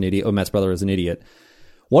that Matt's an idiot, or Matt's brother is an idiot,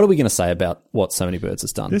 what are we going to say about what So Many Birds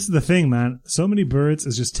has done? This is the thing, man. So Many Birds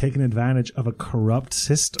is just taking advantage of a corrupt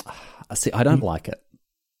system. See, I don't like it.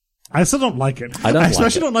 I still don't like it. I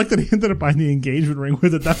especially don't like that he ended up buying the engagement ring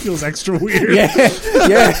with it. That feels extra weird. Yeah.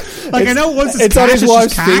 Like, I know once it's on his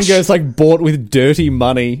wife's finger. It's like bought with dirty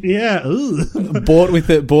money. Yeah. bought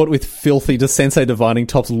with filthy Sensei Divining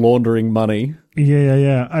Tops laundering money.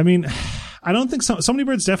 Yeah. I mean, I don't think so. So Many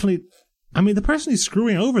Birds definitely. I mean, the person he's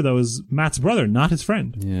screwing over though is Matt's brother, not his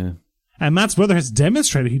friend. Yeah. And Matt's brother has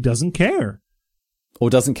demonstrated he doesn't care. Or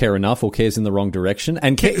doesn't care enough, or cares in the wrong direction,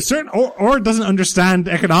 and or doesn't understand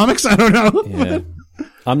economics. I don't know. Yeah,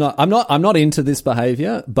 I'm not into this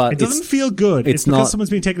behavior, but it doesn't feel good. It's because not someone's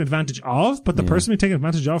being taken advantage of, but the person being taken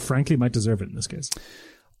advantage of, frankly, might deserve it in this case.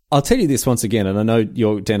 I'll tell you this once again, and I know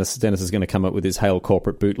Dennis is going to come up with his hail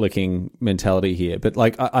corporate bootlicking mentality here, but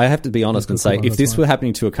like I have to be honest and say, if this were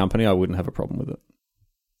happening to a company, I wouldn't have a problem with it.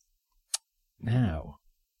 Now,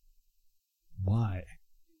 why?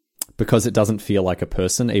 Because it doesn't feel like a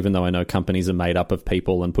person, even though I know companies are made up of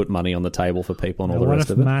people and put money on the table for people and all the rest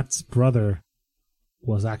of it. What if Matt's brother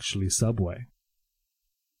was actually Subway?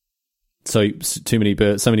 So So Many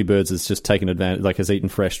Birds has just taken advantage, like has eaten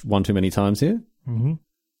fresh one too many times here? Mm-hmm.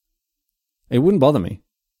 It wouldn't bother me.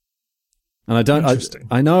 And I don't...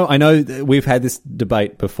 I know we've had this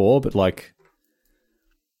debate before, but like...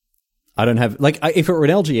 I don't have... Like, if it were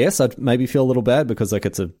an LGS, I'd maybe feel a little bad because like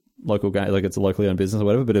it's a local game, like it's a locally owned business or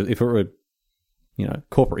whatever. But if it were,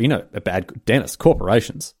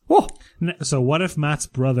 corporations. Whoa. So what if Matt's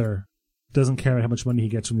brother doesn't care how much money he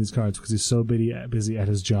gets from these cards because he's so busy at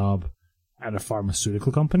his job at a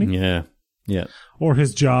pharmaceutical company? Yeah. Or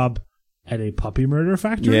his job at a puppy murder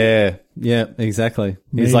factory? Yeah, exactly.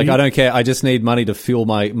 He's like, I don't care. I just need money to fuel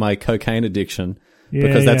my cocaine addiction.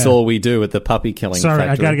 Because that's all we do at the puppy killing factory.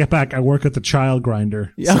 I gotta get back. I work at the child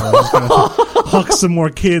grinder. So I'm just gonna huck some more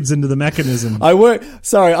kids into the mechanism.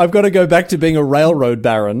 I've got to go back to being a railroad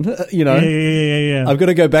baron, you know. Yeah. I've got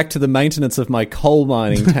to go back to the maintenance of my coal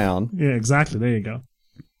mining town. Yeah, exactly. There you go.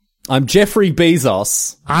 I'm Jeffrey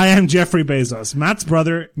Bezos. I am Jeffrey Bezos. Matt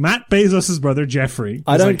Bezos' brother, Jeffrey.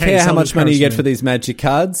 I don't care how much money you get for these magic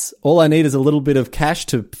cards. All I need is a little bit of cash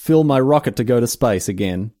to fill my rocket to go to space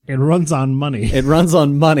again. It runs on money.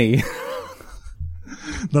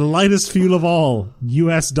 The lightest fuel of all,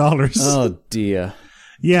 US dollars. Oh dear.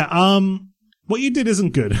 Yeah, what you did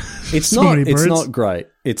isn't good. It's not great.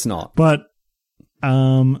 It's not. But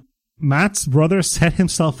Matt's brother set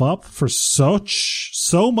himself up for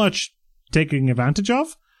so much taking advantage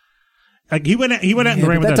of. Like he went out in the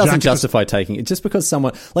rain with that doesn't justify taking it. Just because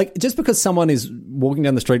someone is walking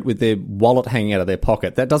down the street with their wallet hanging out of their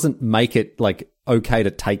pocket, that doesn't make it like okay to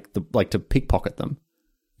to pickpocket them.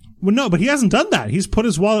 Well, no, but he hasn't done that. He's put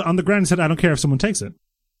his wallet on the ground and said, "I don't care if someone takes it."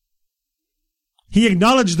 He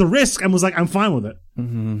acknowledged the risk and was like, "I'm fine with it."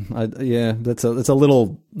 Mm-hmm. It's a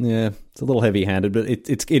little heavy-handed, but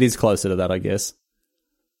it is closer to that, I guess.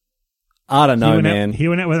 I don't know, man. He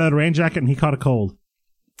went out without a rain jacket and he caught a cold.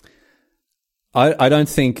 I don't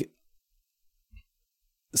think.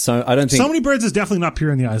 So Many Birds is definitely not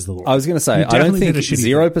pure in the eyes of the Lord. I was going to say I don't think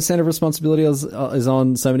 0% of responsibility is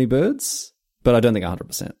on So Many Birds, but I don't think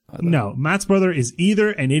 100%. No, Matt's brother is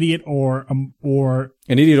either an idiot or an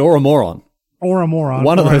idiot or a moron. Or a moron.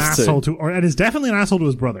 One of those an asshole two. And is definitely an asshole to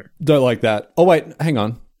his brother. Don't like that. Oh, wait, hang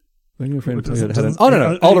on. When your friend Doesn't- had an, doesn't- oh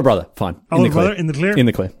no, older brother, fine. Older brother in the clear? In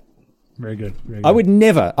the clear. Very good. Very good. I would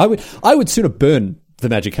never. I would sooner burn the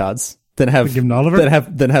magic cards than have Give them to Oliver?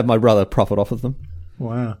 than have my brother profit off of them.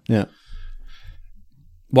 Wow. Yeah.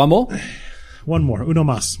 One more. One more. Uno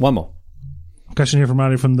mas. One more. Question here from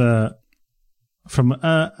Riley from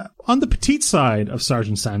on the petite side of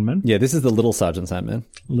Sergeant Sandman. Yeah, this is the little Sergeant Sandman.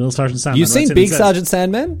 Little Sergeant Sandman. You've seen Right, Big so it says- Sergeant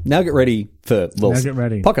Sandman? Now get ready for little. Now get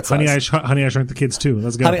ready. Pocket size. Honey, I Shrunk the Kids too.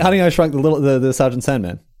 Let's go. Honey, I Shrunk the Sergeant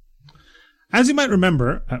Sandman. As you might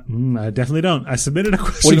remember, I definitely don't. I submitted a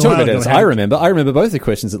question. What are you talking a while about, ago. Dennis? I remember both the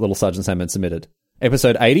questions that little Sergeant Sandman submitted.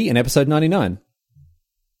 Episode 80 and episode 99.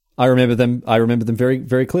 I remember them very,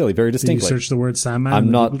 very clearly, very Did you distinctly. search the word Sandman? I'm in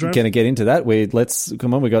the not Google Drive? going to get into that.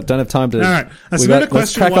 Come on, don't have time to. All right. I submitted a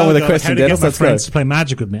let's question. crack a while on with a ago, question, how to Dennis. get my Let's go. friends to play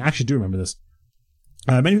Magic with me. I actually do remember this.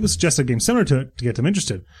 Many people suggested a game similar to it to get them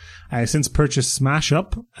interested. I have since purchased Smash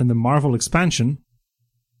Up and the Marvel expansion,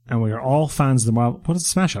 and we are all fans of the Marvel. What is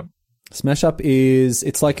Smash Up? Smash Up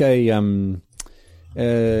it's like a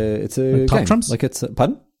it's a Like Top game. Trumps? Like it's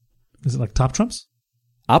pardon? Is it like Top Trumps?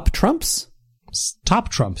 Up Trumps? Top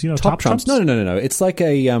Trumps. You know Top Trumps? No. It's like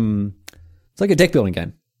a deck building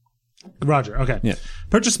game. Roger. Okay. Yeah.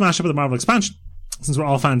 Purchased Smash Up with the Marvel expansion, since we're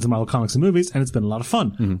all fans of Marvel comics and movies, and it's been a lot of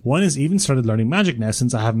fun. Mm-hmm. One has even started learning Magic now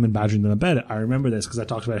since I haven't been badgering them about it. I remember this because I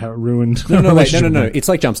talked about how it ruined. No. our relationship. It's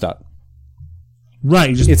like Jumpstart.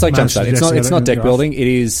 Right. You just It's like mash Jumpstart. the It's decks not together and deck you're building.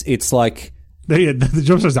 It's like off. The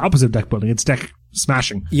Jumpstart's the opposite of deck building. It's deck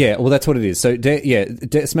smashing. yeah. Well, that's what it is. So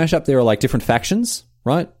Smash Up. There are like different factions,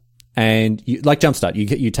 right? And like Jumpstart,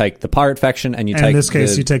 you take the pirate faction and you And take in this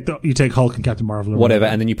case, the, you take Hulk and Captain Marvel or whatever,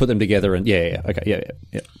 and then you put them together and okay.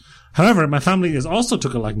 However, my family has also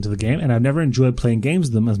took a liking to the game, and I've never enjoyed playing games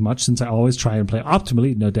with them as much since I always try and play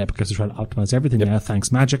optimally, no doubt because I try to optimize everything now, thanks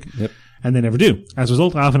Magic, and they never do. As a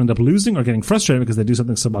result, I often end up losing or getting frustrated because they do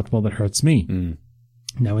something suboptimal that hurts me.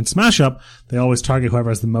 Now, in Smash Up, they always target whoever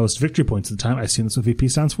has the most victory points at the time. I assume that's what VP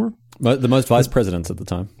stands for. The most vice presidents at the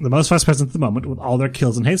time. The most vice presidents at the moment with all their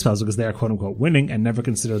kills and hate spells because they are quote-unquote winning and never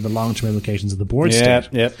consider the long-term implications of the board state.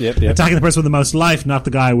 Yep. Attacking the person with the most life, not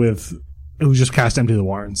the guy who just cast Empty the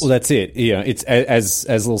Warrens. Well, that's it. Yeah, it's as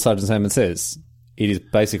Little Sergeant Sandman says. It is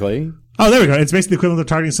basically. Oh, there we go. It's basically the equivalent of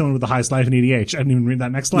targeting someone with the highest life in EDH. I didn't even read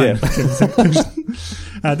that next line.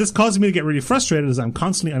 This causes me to get really frustrated as I'm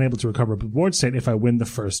constantly unable to recover a board state if I win the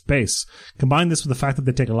first base. Combine this with the fact that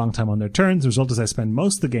they take a long time on their turns. The result is I spend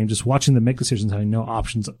most of the game just watching them make decisions, having no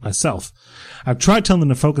options myself. I've tried telling them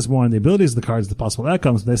to focus more on the abilities of the cards, the possible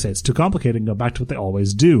outcomes, but they say it's too complicated and go back to what they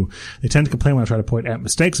always do. They tend to complain when I try to point out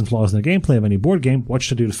mistakes and flaws in the gameplay of any board game. What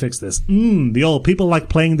should I do to fix this? The old people like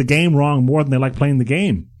playing the game wrong more than they like playing the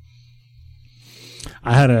game.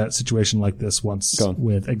 I had a situation like this once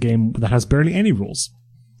with a game that has barely any rules.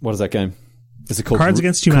 What is that game? Is it called Cards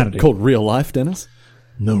Against Humanity? Called Real Life, Dennis?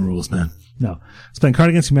 No rules, man. No. It's playing Cards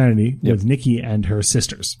Against Humanity with Nikki and her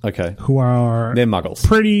sisters. Okay. Who are... They're muggles.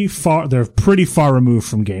 They're pretty far removed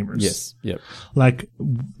from gamers. Yes. Yep. Like,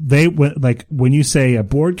 when you say a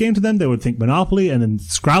board game to them, they would think Monopoly, and then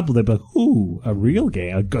Scrabble, they'd be like, ooh, a real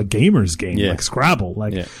game, a gamer's game, like Scrabble.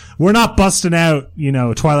 Like, we're not busting out,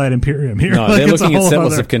 Twilight Imperium here. No, like, they're looking at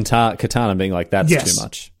Settlers other... of Catan and being like, that's too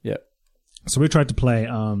much. Yep. So we tried to play,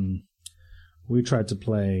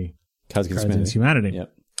 Cards Against Humanity.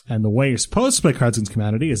 Yep. And the way you're supposed to play Cards Against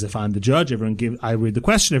Humanity is if I'm the judge, I read the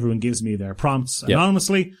question, everyone gives me their prompts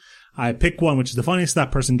anonymously. I pick one, which is the funniest,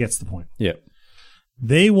 that person gets the point. Yep.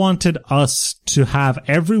 They wanted us to have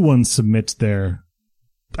everyone submit their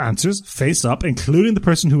answers face up, including the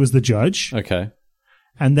person who was the judge. Okay.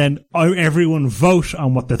 And then everyone vote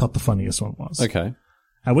on what they thought the funniest one was. Okay.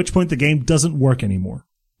 At which point the game doesn't work anymore.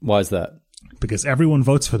 Why is that? Because everyone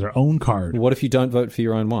votes for their own card. What if you don't vote for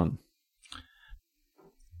your own one?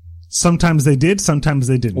 Sometimes they did, sometimes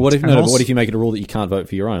they didn't. What if you make it a rule that you can't vote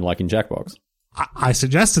for your own, like in Jackbox? I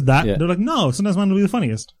suggested that. Yeah. They're like, no, sometimes mine will be the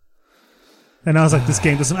funniest. And I was like, this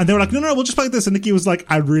game doesn't... And they were like, no, we'll just play this. And Nikki was like,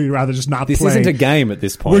 I'd really rather just not play. This isn't a game at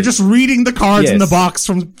this point. We're just reading the cards in the box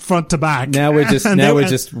from front to back. Now we're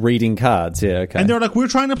just reading cards. Yeah, okay. And they were like, we're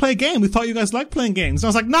trying to play a game. We thought you guys liked playing games. And I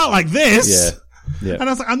was like, not like this. Yeah. And I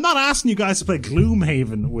was like, I'm not asking you guys to play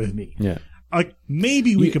Gloomhaven with me. Yeah. Like,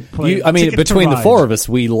 maybe we could play... between the four of us,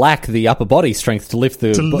 we lack the upper body strength to lift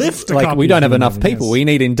the... we don't have enough people. Yes. We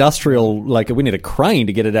need industrial... we need a crane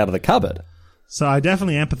to get it out of the cupboard. So I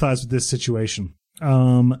definitely empathize with this situation.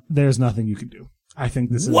 There's nothing you can do. I think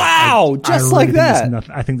this is... Wow! Just like that!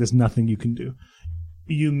 I think there's nothing you can do.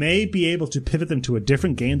 you may be able to pivot them to a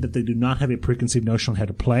different game that they do not have a preconceived notion on how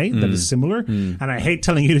to play that is similar. And I hate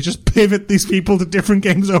telling you to just pivot these people to different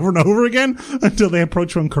games over and over again until they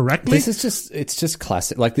approach one correctly. It's just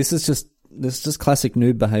classic. Like this is just classic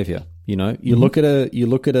noob behavior. You know, you look at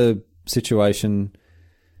a situation.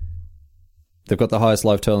 They've got the highest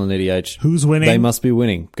life total in EDH. Who's winning? They must be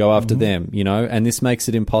winning. Go after them, you know? And this makes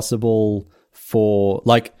it impossible for,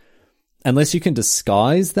 like, unless you can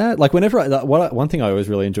disguise that. Like, one thing I always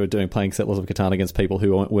really enjoyed doing playing Settlers of Catan against people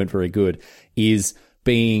who weren't very good is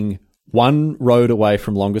being one road away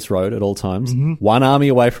from longest road at all times, one army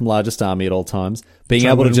away from largest army at all times, being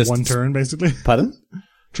able to just... one turn, basically. Pardon?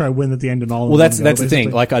 Try to win at the end and all. Well, that's the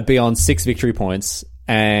thing. Like, I'd be on 6 victory points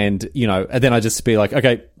and, you know, and then I'd just be like,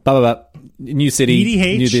 okay, new city,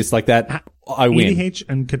 EDH, new this, like that. I win. EDH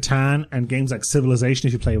and Catan and games like Civilization,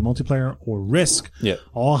 if you play a multiplayer, or Risk,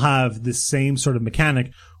 all have this same sort of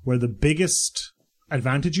mechanic where the biggest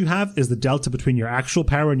advantage you have is the delta between your actual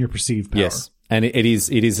power and your perceived power. Yes. And it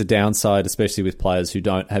is a downside, especially with players who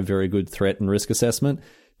don't have very good threat and risk assessment,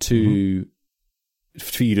 for you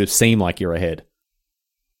to seem like you're ahead.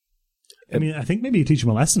 I mean, I think maybe you teach them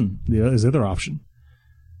a lesson is the other option.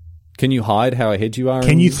 Can you hide how ahead you are?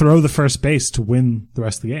 Can you throw the first base to win the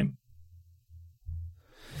rest of the game?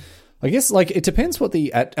 I guess, like, it depends what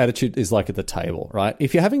the attitude is like at the table, right?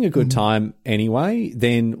 If you're having a good time anyway,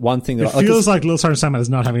 then one thing that... It feels like Little Sergeant Sam is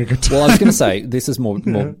not having a good time. Well, I was going to say, this is more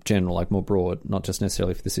general, like more broad, not just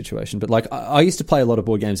necessarily for the situation. But, like, I used to play a lot of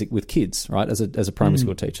board games with kids, right, as a primary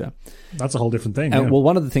school teacher. That's a whole different thing. And, well,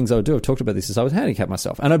 one of the things I would do, I've talked about this, is I would handicap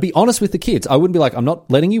myself. And I'd be honest with the kids. I wouldn't be like, I'm not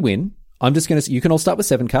letting you win. I'm just going to... You can all start with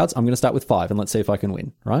 7 cards. I'm going to start with 5, and let's see if I can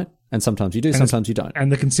win, right? And sometimes you do, sometimes you don't.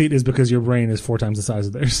 And the conceit is because your brain is 4 times the size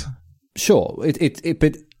of theirs. Sure,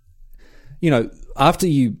 but you know, after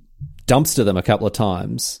you dumpster them a couple of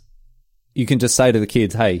times, you can just say to the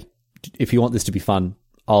kids, "Hey, if you want this to be fun,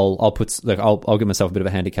 I'll give myself a bit of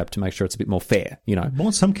a handicap to make sure it's a bit more fair." You know,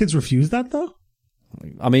 won't some kids refuse that though?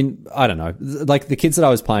 I mean, I don't know. Like the kids that I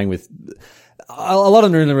was playing with, a lot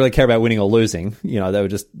of them didn't really care about winning or losing. You know, they're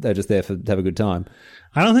just there to have a good time.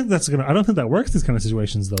 I don't think that works in these kind of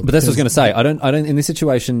situations though. But that's what I was going to say. I don't in this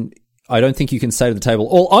situation. I don't think you can say to the table,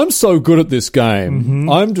 "Oh, I'm so good at this game.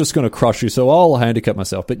 I'm just going to crush you, so I'll handicap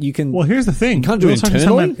myself." But you can. Well, here's the thing. You can't do it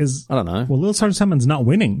internally. I don't know. Well, Little Sergeant Sandman's not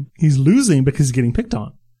winning. He's losing because he's getting picked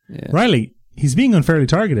on. Yeah. Riley, he's being unfairly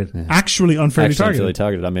targeted. Yeah. Actually unfairly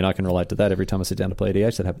targeted. I mean, I can relate to that every time I sit down to play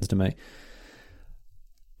EDH. That happens to me.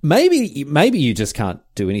 Maybe you just can't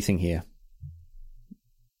do anything here.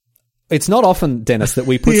 It's not often, Dennis, that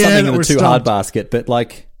we put something in the too hard basket, but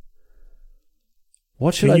like.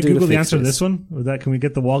 What should I do? Can you Google to the answer this? to this one? Or can we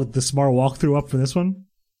get the smart walkthrough up for this one?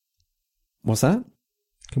 What's that?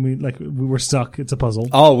 Can we, we were stuck. It's a puzzle.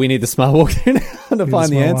 Oh, we need the smart walkthrough now to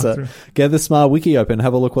find the answer. Get the smart wiki open.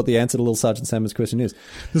 Have a look what the answer to Little Sergeant Sam's question is.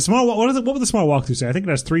 What would the smart walkthrough say? I think it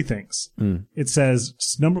has 3 things. It says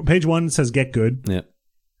page 1 it says get good. Yeah.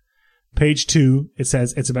 Page 2 it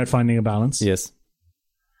says it's about finding a balance. Yes.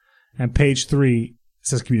 And page 3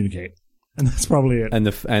 says communicate. And that's probably it.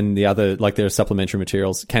 And the other, like, there are supplementary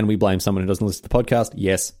materials. Can we blame someone who doesn't listen to the podcast?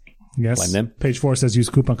 Yes. Blame them. Page 4 says use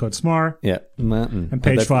coupon code SMAR. Yeah. And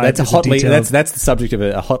page 5 that's is that's the subject of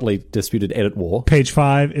a hotly disputed edit war. Page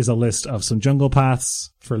 5 is a list of some jungle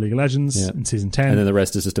paths for League of Legends in season 10. And then the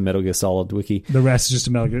rest is just a Metal Gear Solid wiki. The rest is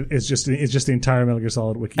just it's just the entire Metal Gear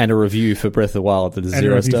Solid wiki. And a review for Breath of the Wild that is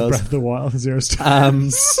 0 stars. Breath of the Wild 0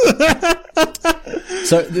 stars.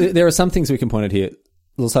 So there are some things we can point at here.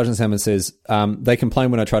 Little Sergeant Salmon says, they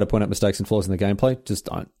complain when I try to point out mistakes and flaws in the gameplay. Just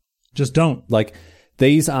don't. Just don't. Like,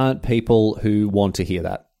 these aren't people who want to hear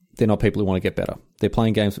that. They're not people who want to get better. They're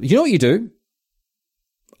playing games. You know what you do?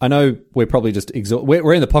 I know we're probably just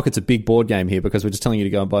we're in the pockets of big board game here because we're just telling you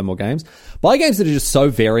to go and buy more games. Buy games that are just so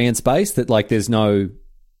variance-based that, like, there's no...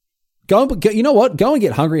 You know what? Go and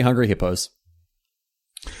get Hungry Hippos.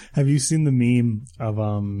 Have you seen the meme of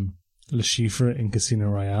Le Chiffre in Casino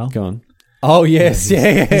Royale? Go on. Oh, yes.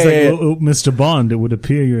 Yeah. He's like, oh, Mr. Bond, it would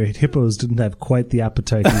appear your hippos didn't have quite the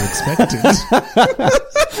appetite you expected.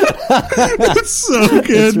 It's so good.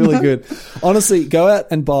 It's really good. Honestly, go out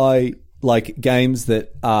and buy, like, games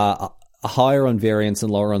that are higher on variance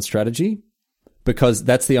and lower on strategy, because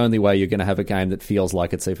that's the only way you're going to have a game that feels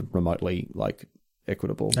like it's even remotely, like,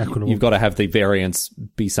 equitable. You've got to have the variance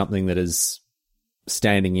be something that is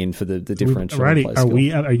standing in for the differential. Righty,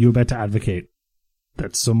 are you about to advocate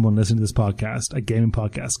that someone listening to this podcast, a gaming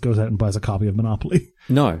podcast, goes out and buys a copy of Monopoly?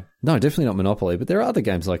 No, definitely not Monopoly. But there are other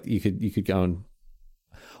games like you could go and,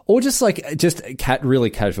 or just really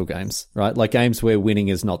casual games, right? Like games where winning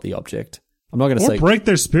is not the object. I'm not going to say break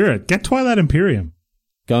their spirit. Get Twilight Imperium.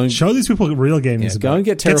 Go and show these people what real gaming is about. Go and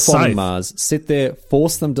get Terraforming Scythe. Mars. Sit there,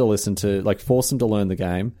 force them to force them to learn the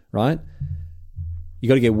game, right? You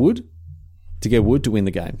got to get wood to win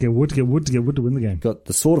the game. Get wood to win the game. Got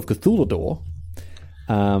the Sword of Cthulhu door.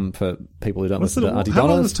 For people who don't listen to Auntie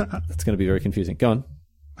Donna's, it's going to be very confusing. Go on.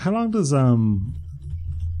 How long does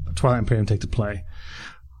Twilight Imperium take to play?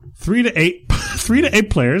 3 to 8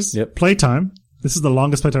 players. Yep. Playtime. This is the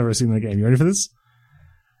longest playtime I've ever seen in a game. You ready for this?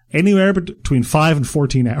 Anywhere between 5 and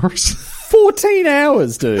 14 hours. 14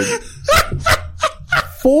 hours, dude.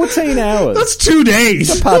 14 hours. That's 2 days.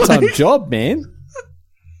 It's a part-time job, man.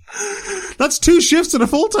 That's 2 shifts and a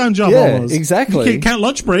full-time job almost. Exactly. You can't count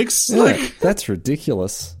lunch breaks. Yeah, that's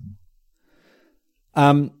ridiculous.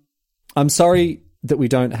 I'm sorry that we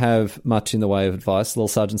don't have much in the way of advice, Little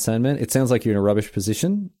Sergeant Sandman. It sounds like you're in a rubbish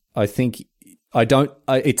position.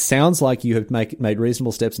 It sounds like you have made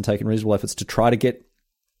reasonable steps and taken reasonable efforts to try to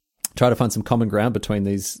find some common ground between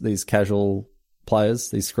these casual players,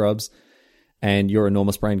 these scrubs, and your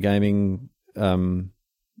enormous brain gaming,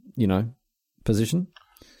 position.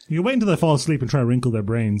 You can wait until they fall asleep and try to wrinkle their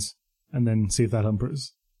brains, and then see if that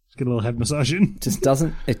improves. Just get a little head massage in.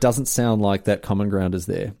 It doesn't sound like that common ground is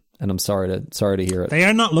there, and I'm sorry to hear it. They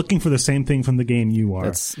are not looking for the same thing from the game you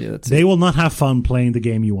are. They will not have fun playing the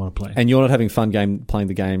game you want to play, and you're not having fun playing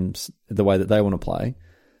the games the way that they want to play.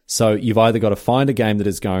 So you've either got to find a game that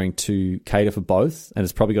is going to cater for both, and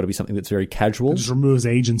it's probably got to be something that's very casual. It just removes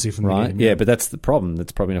agency from the game. Yeah, but that's the problem.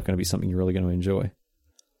 That's probably not going to be something you're really going to enjoy.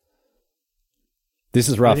 This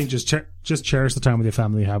is rough. I think just cherish the time with your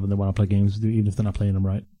family you have when they want to play games with you, even if they're not playing them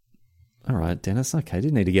right. All right, Dennis. Okay,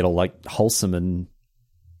 didn't need to get all wholesome and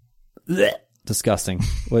disgusting.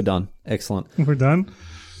 We're done. Excellent. We're done.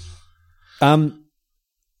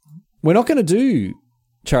 We're not going to do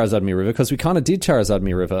Charizard-Mir River because we kind of did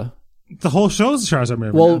Charizard-Mir River. The whole show is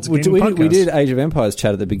Charizard-Mir River. Well, we did Age of Empires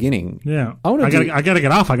chat at the beginning. Yeah, I gotta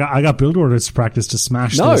get off. I got build orders to practice to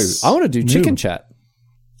smash. No, this I want to do chicken chat.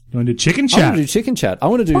 You want to do chicken chat? I want to do chicken chat. I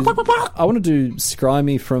want to do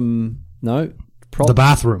Scry-Me from the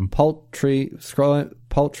bathroom.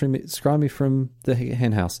 Scry-Me from the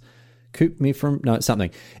hen house. Coop me from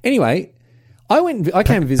something. Anyway, I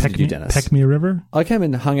came and visited you, Dennis. Peck me a river. I came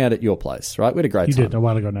and hung out at your place. Right, we had a great time. You did a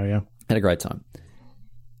while ago now. Yeah, had a great time.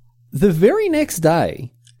 The very next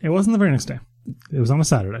day. It wasn't the very next day. It was on a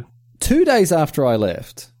Saturday. 2 days after I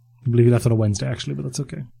left. I believe you left on a Wednesday, actually, but that's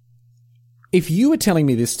okay. If you were telling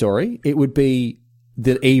me this story, it would be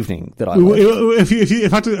the evening that I left.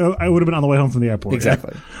 If I would have been on the way home from the airport.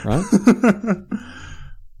 Exactly. Yeah. Right?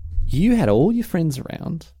 You had all your friends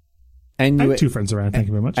around. And I had 2 friends around, thank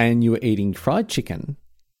you very much. And you were eating fried chicken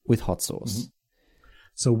with hot sauce. Mm-hmm.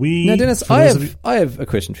 So Now, Dennis, I have a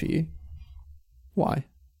question for you. Why?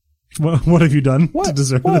 What have you done to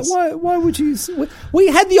deserve this? Why would you? We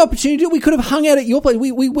had the opportunity. We could have hung out at your place.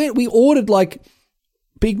 We ordered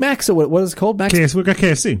Big Macs or what is it called? Max? We got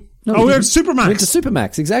KFC. No, we were at Supermax. Went to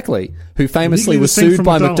Supermax, exactly. Who famously was sued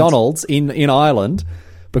by McDonald's in Ireland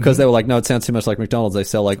because they were like, no, it sounds too much like McDonald's. They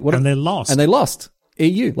sell what? And they lost. And they lost.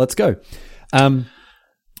 EU, let's go.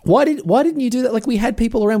 Why didn't you do that? We had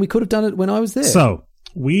people around. We could have done it when I was there. So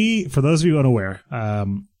for those of you unaware,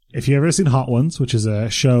 if you've ever seen Hot Ones, which is a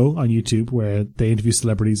show on YouTube where they interview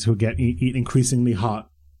celebrities who eat increasingly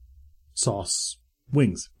hot sauce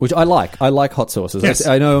wings. Which I like. I like hot sauces. Yes.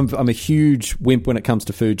 I know I'm a huge wimp when it comes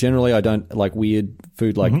to food. Generally, I don't like weird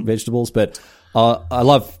food like vegetables, but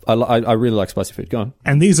I really like spicy food. Go on.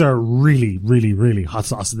 And these are really, really, really hot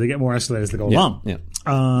sauces. They get more escalated as they go along. Yeah.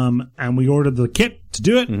 And we ordered the kit to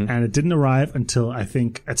do it, and it didn't arrive until, I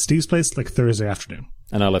think, at Steve's place, Thursday afternoon.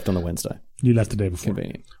 And I left on a Wednesday. You left the day before.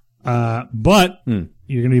 Convenient. But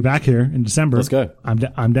you're going to be back here in December. Let's go. I'm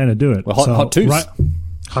down to do it. Well, hot twos. Right,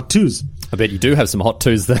 hot twos. I bet you do have some hot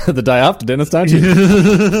twos the day after, Dennis, don't you?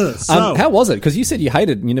 So, how was it? Because you said you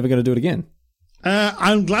hated it and you're never going to do it again.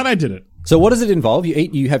 I'm glad I did it. So what does it involve?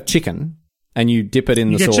 You have chicken and you dip it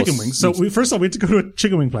in the sauce. You get chicken wings. So first of all, we had to go to a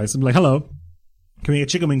chicken wing place and be like, hello, can we get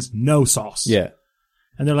chicken wings? No sauce. Yeah.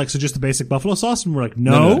 And they're like, so just the basic buffalo sauce? And we're like,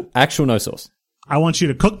 no. Actual no sauce. I want you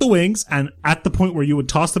to cook the wings, and at the point where you would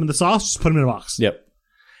toss them in the sauce, just put them in a box. Yep.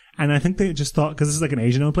 And I think they just thought, because this is an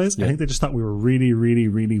Asian-owned place, I think they just thought we were really, really,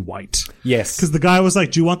 really white. Yes. Because the guy was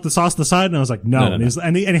like, do you want the sauce on the side? And I was like, no.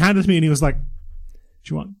 And he handed it to me, and he was like, do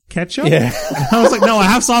you want ketchup? Yeah. And I was like, no, I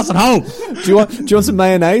have sauce at home. Do you want some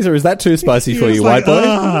mayonnaise, or is that too spicy for you, white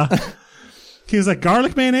boy? He was like,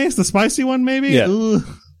 garlic mayonnaise, the spicy one, maybe? Yeah. Ugh.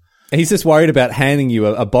 He's just worried about handing you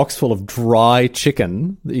a box full of dry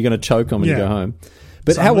chicken that you're going to choke on when you go home.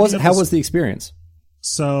 But so how was the experience?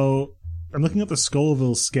 So I'm looking at the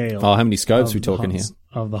Scoville scale. Oh, how many scopes are we talking here?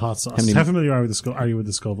 of the hot sauce. How familiar are you with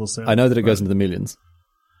the Scoville scale? I know that it goes into the millions.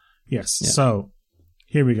 Yes. Yeah. So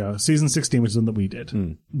here we go. Season 16, which is the one that we did.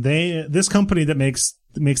 This company that makes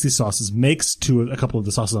these sauces makes a couple of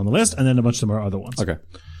the sauces on the list, and then a bunch of them are other ones. Okay.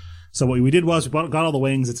 So what we did was we got all the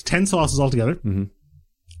wings. It's 10 sauces altogether. Mm-hmm.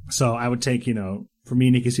 So I would take, for me,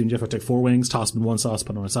 Nikki, Steve, and Jeff, I'd take 4 wings, toss them in one sauce,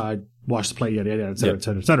 put them on the side, wash the plate, yada, yada, et cetera, et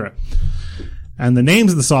cetera, et cetera. And the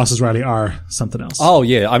names of the sauces, Riley, are something else. Oh,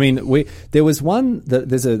 yeah. I mean, there was one,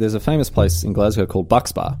 there's a famous place in Glasgow called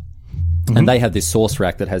Bucks Bar. Mm-hmm. And they have this sauce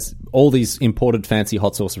rack that has all these imported fancy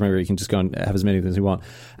hot sauce. Remember, you can just go and have as many of them as you want.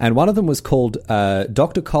 And one of them was called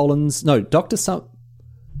Dr. Colin's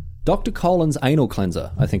Anal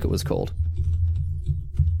Cleanser, I think it was called.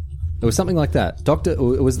 It was something like that. It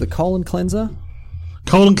was the Colon Cleanser?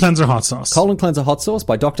 Colon Cleanser hot sauce. Colon Cleanser hot sauce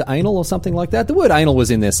by Dr. Anal or something like that. The word anal was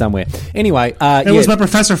in there somewhere. Anyway. It was by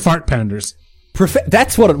Professor Fart Pounders.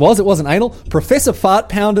 That's what it was. It wasn't anal. Professor Fart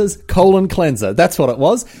Pounders Colon Cleanser. That's what it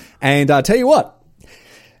was. And I tell you what,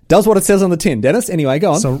 does what it says on the tin. Dennis, anyway,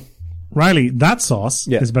 go on. So, Riley, that sauce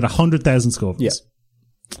is about 100,000 Scovilles. Yeah.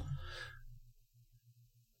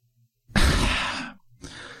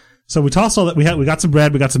 So we tossed all that. We got some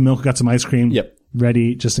bread, we got some milk, we got some ice cream. Yep.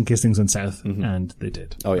 Ready just in case things went south. Mm-hmm. And they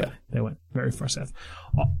did. Oh, yeah. They went very far south.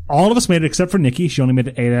 All of us made it except for Nikki. She only made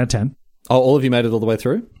it 8 out of 10. Oh, all of you made it all the way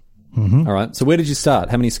through? Mm-hmm. All right. So where did you start?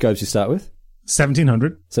 How many scoves did you start with?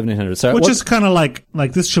 1,700. 1,700. So which is kind of like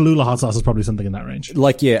this Cholula hot sauce is probably something in that range.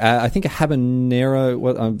 I think a habanero.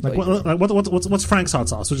 What's Frank's hot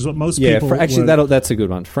sauce? Which is what most people. Actually, that's a good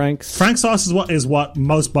one. Frank's sauce is what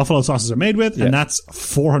most buffalo sauces are made with, and that's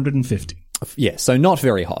 450. Yeah, so not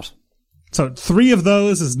very hot. So 3 of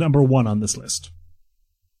those is number 1 on this list.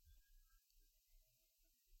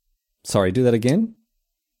 Sorry, do that again.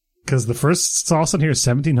 Because the first sauce in here is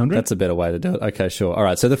 1,700. That's a better way to do it. Okay, sure. All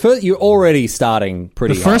right. So the first, you're already starting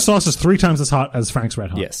pretty hot. The first sauce is 3 times as hot as Frank's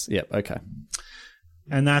Red Hot. Yes. Yep. Okay.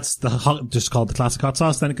 And that's just called the classic hot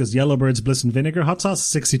sauce. Then it goes Yellowbird's Bliss and Vinegar hot sauce,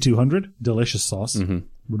 6,200. Delicious sauce. Mm-hmm.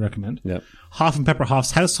 Would recommend. Yep. Hoff and Pepper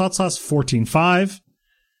Hoff's House hot sauce, 14,500.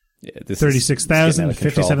 Yeah, 36,000,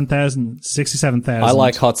 57,000, 67,000. I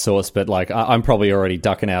like hot sauce, but I'm probably already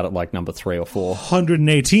ducking out at number 3 or 4.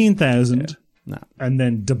 118,000. Yeah. No. And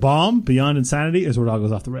then Da Bomb, Beyond Insanity, is where it all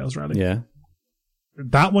goes off the rails, Riley. Yeah.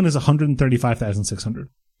 That one is 135,600.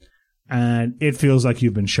 And it feels like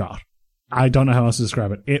you've been shot. I don't know how else to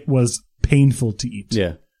describe it. It was painful to eat.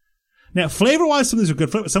 Yeah. Now, flavor-wise, some of these are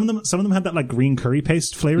good. Some of them had that green curry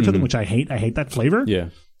paste flavor to them, which I hate. I hate that flavor. Yeah.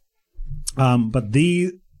 But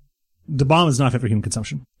the Bomb is not fit for human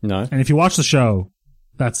consumption. No. And if you watch the show,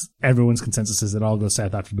 that's everyone's consensus is it all goes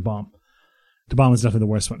south after the Bomb. The Bomb is definitely the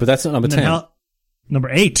worst one. But that's not number 10. Number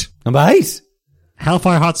 8. Number 8.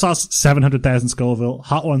 Hellfire hot sauce, 700,000 Scoville.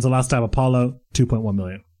 Hot Ones, The Last Time Apollo, 2.1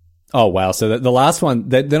 million. Oh, wow. So the last one,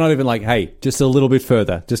 they're not even hey, just a little bit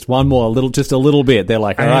further. Just one more, just a little bit. They're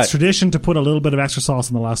like, all right. It's tradition to put a little bit of extra sauce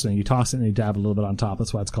in the last one. You toss it and you dab a little bit on top.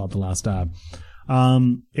 That's why it's called The Last Dab.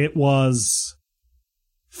 It was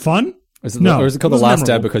fun. Or is it called The Last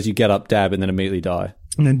Dab because you get up, dab, and then immediately die?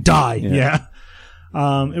 And then die, yeah.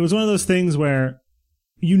 It was one of those things where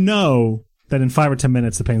you know that in 5 or 10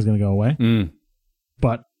 minutes the pain's going to go away,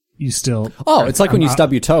 but you still. Oh, it's like when you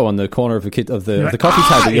stub your toe on the corner of the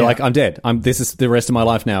coffee table. You're like, I'm dead. This is the rest of my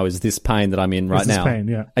life now. Is this pain that I'm in right now? Pain,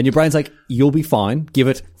 yeah. And your brain's like, you'll be fine. Give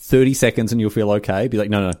it 30 seconds and you'll feel okay. Be like,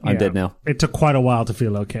 no, I'm dead now. It took quite a while to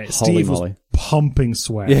feel okay. Holy Steve moly. was pumping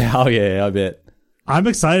sweat. Yeah. Oh yeah. I bet. I'm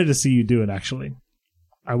excited to see you do it. Actually,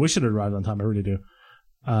 I wish it had arrived on time. I really do.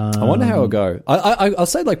 I wonder how it'll go. I'll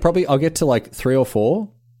say probably I'll get to 3 or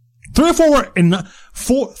 4. 3 or 4 in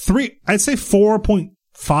 3. I'd say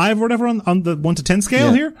 4.5 or whatever on the 1 to 10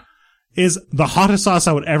 scale here is the hottest sauce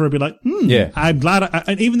I would ever be like. Yeah, I'm glad.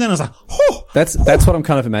 And even then I was like, oh. That's what I'm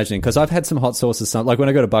kind of imagining because I've had some hot sauces. Like when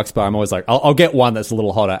I go to Bucks Bar, I'm always like, I'll get one that's a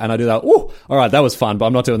little hotter, and I do that. Oh, all right, that was fun, but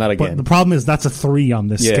I'm not doing that again. But the problem is that's a 3 on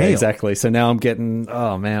this scale. Yeah, exactly. So now I'm getting.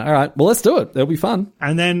 Oh man, all right. Well, let's do it. It'll be fun.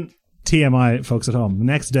 And then TMI, folks at home, the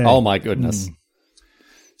next day. Oh my goodness.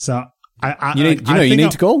 So you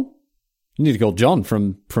need to call. You need to call John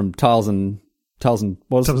from Tiles and Tiles.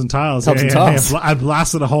 Tiles. I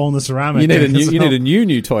blasted a hole in the ceramic. You need a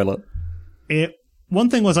new toilet. One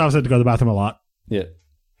thing was I was had to go to the bathroom a lot. Yeah.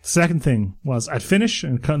 Second thing was I'd finish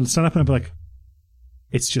and stand up and I'd be like,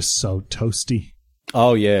 it's just so toasty.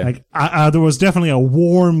 Oh yeah. There was definitely a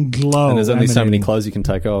warm glow. And there's only so many clothes you can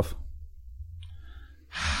take off.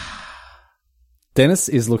 Dennis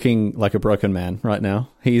is looking like a broken man right now.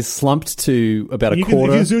 He's slumped to about a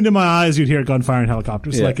quarter. If you zoomed in my eyes, you'd hear gunfire and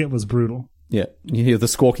helicopters. It was brutal. Yeah. You hear the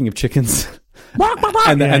squawking of chickens.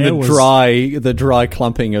 and the dry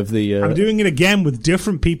clumping of the. I'm doing it again with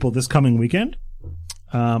different people this coming weekend.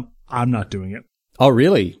 I'm not doing it. Oh,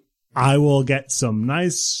 really? I will get some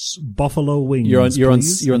nice buffalo wings. You're on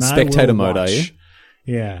spectator mode, are you?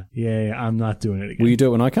 Yeah. I'm not doing it again. Will you do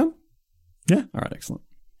it when I come? Yeah. All right, excellent.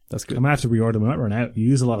 That's good. I'm gonna have to reorder them. I might run out. You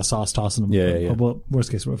use a lot of sauce tossing them. Yeah. Well,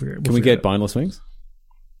 worst case, we'll figure it. Can we get boneless wings?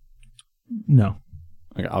 No.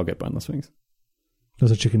 Okay, I'll get boneless wings.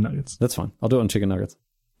 Those are chicken nuggets. That's fine. I'll do it on chicken nuggets.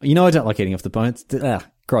 You know I don't like eating off the bones.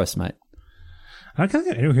 Gross, mate. I can't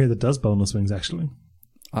get anyone here that does boneless wings, actually.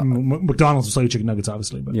 McDonald's will sell you chicken nuggets,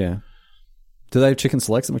 obviously. But yeah. Do they have chicken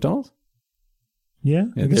selects at McDonald's? Yeah.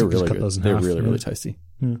 They're really good. They're really tasty.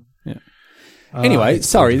 Yeah. Anyway,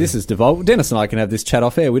 sorry, this is devolved. Dennis and I can have this chat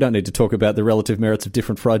off air. We don't need to talk about the relative merits of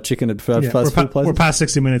different fried chicken at fast food places. We're past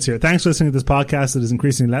 60 minutes here. Thanks for listening to this podcast that is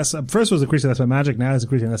increasingly less. First was increasingly less about magic. Now it's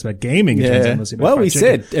increasingly less about gaming. Yeah. Well, we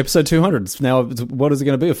said episode 200. Now, what is it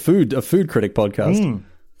going to be? A food critic podcast.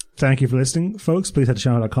 Thank you for listening, folks. Please head to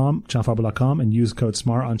channelfarber.com and use code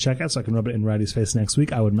SMART on checkout so I can rub it in Riley's face next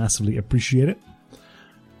week. I would massively appreciate it.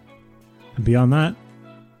 And beyond that,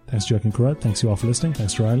 thanks to Joaquin Carrot. Thanks to you all for listening.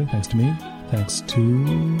 Thanks to Riley. Thanks to me. Thanks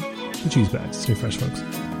to the cheese bags. Stay fresh, folks.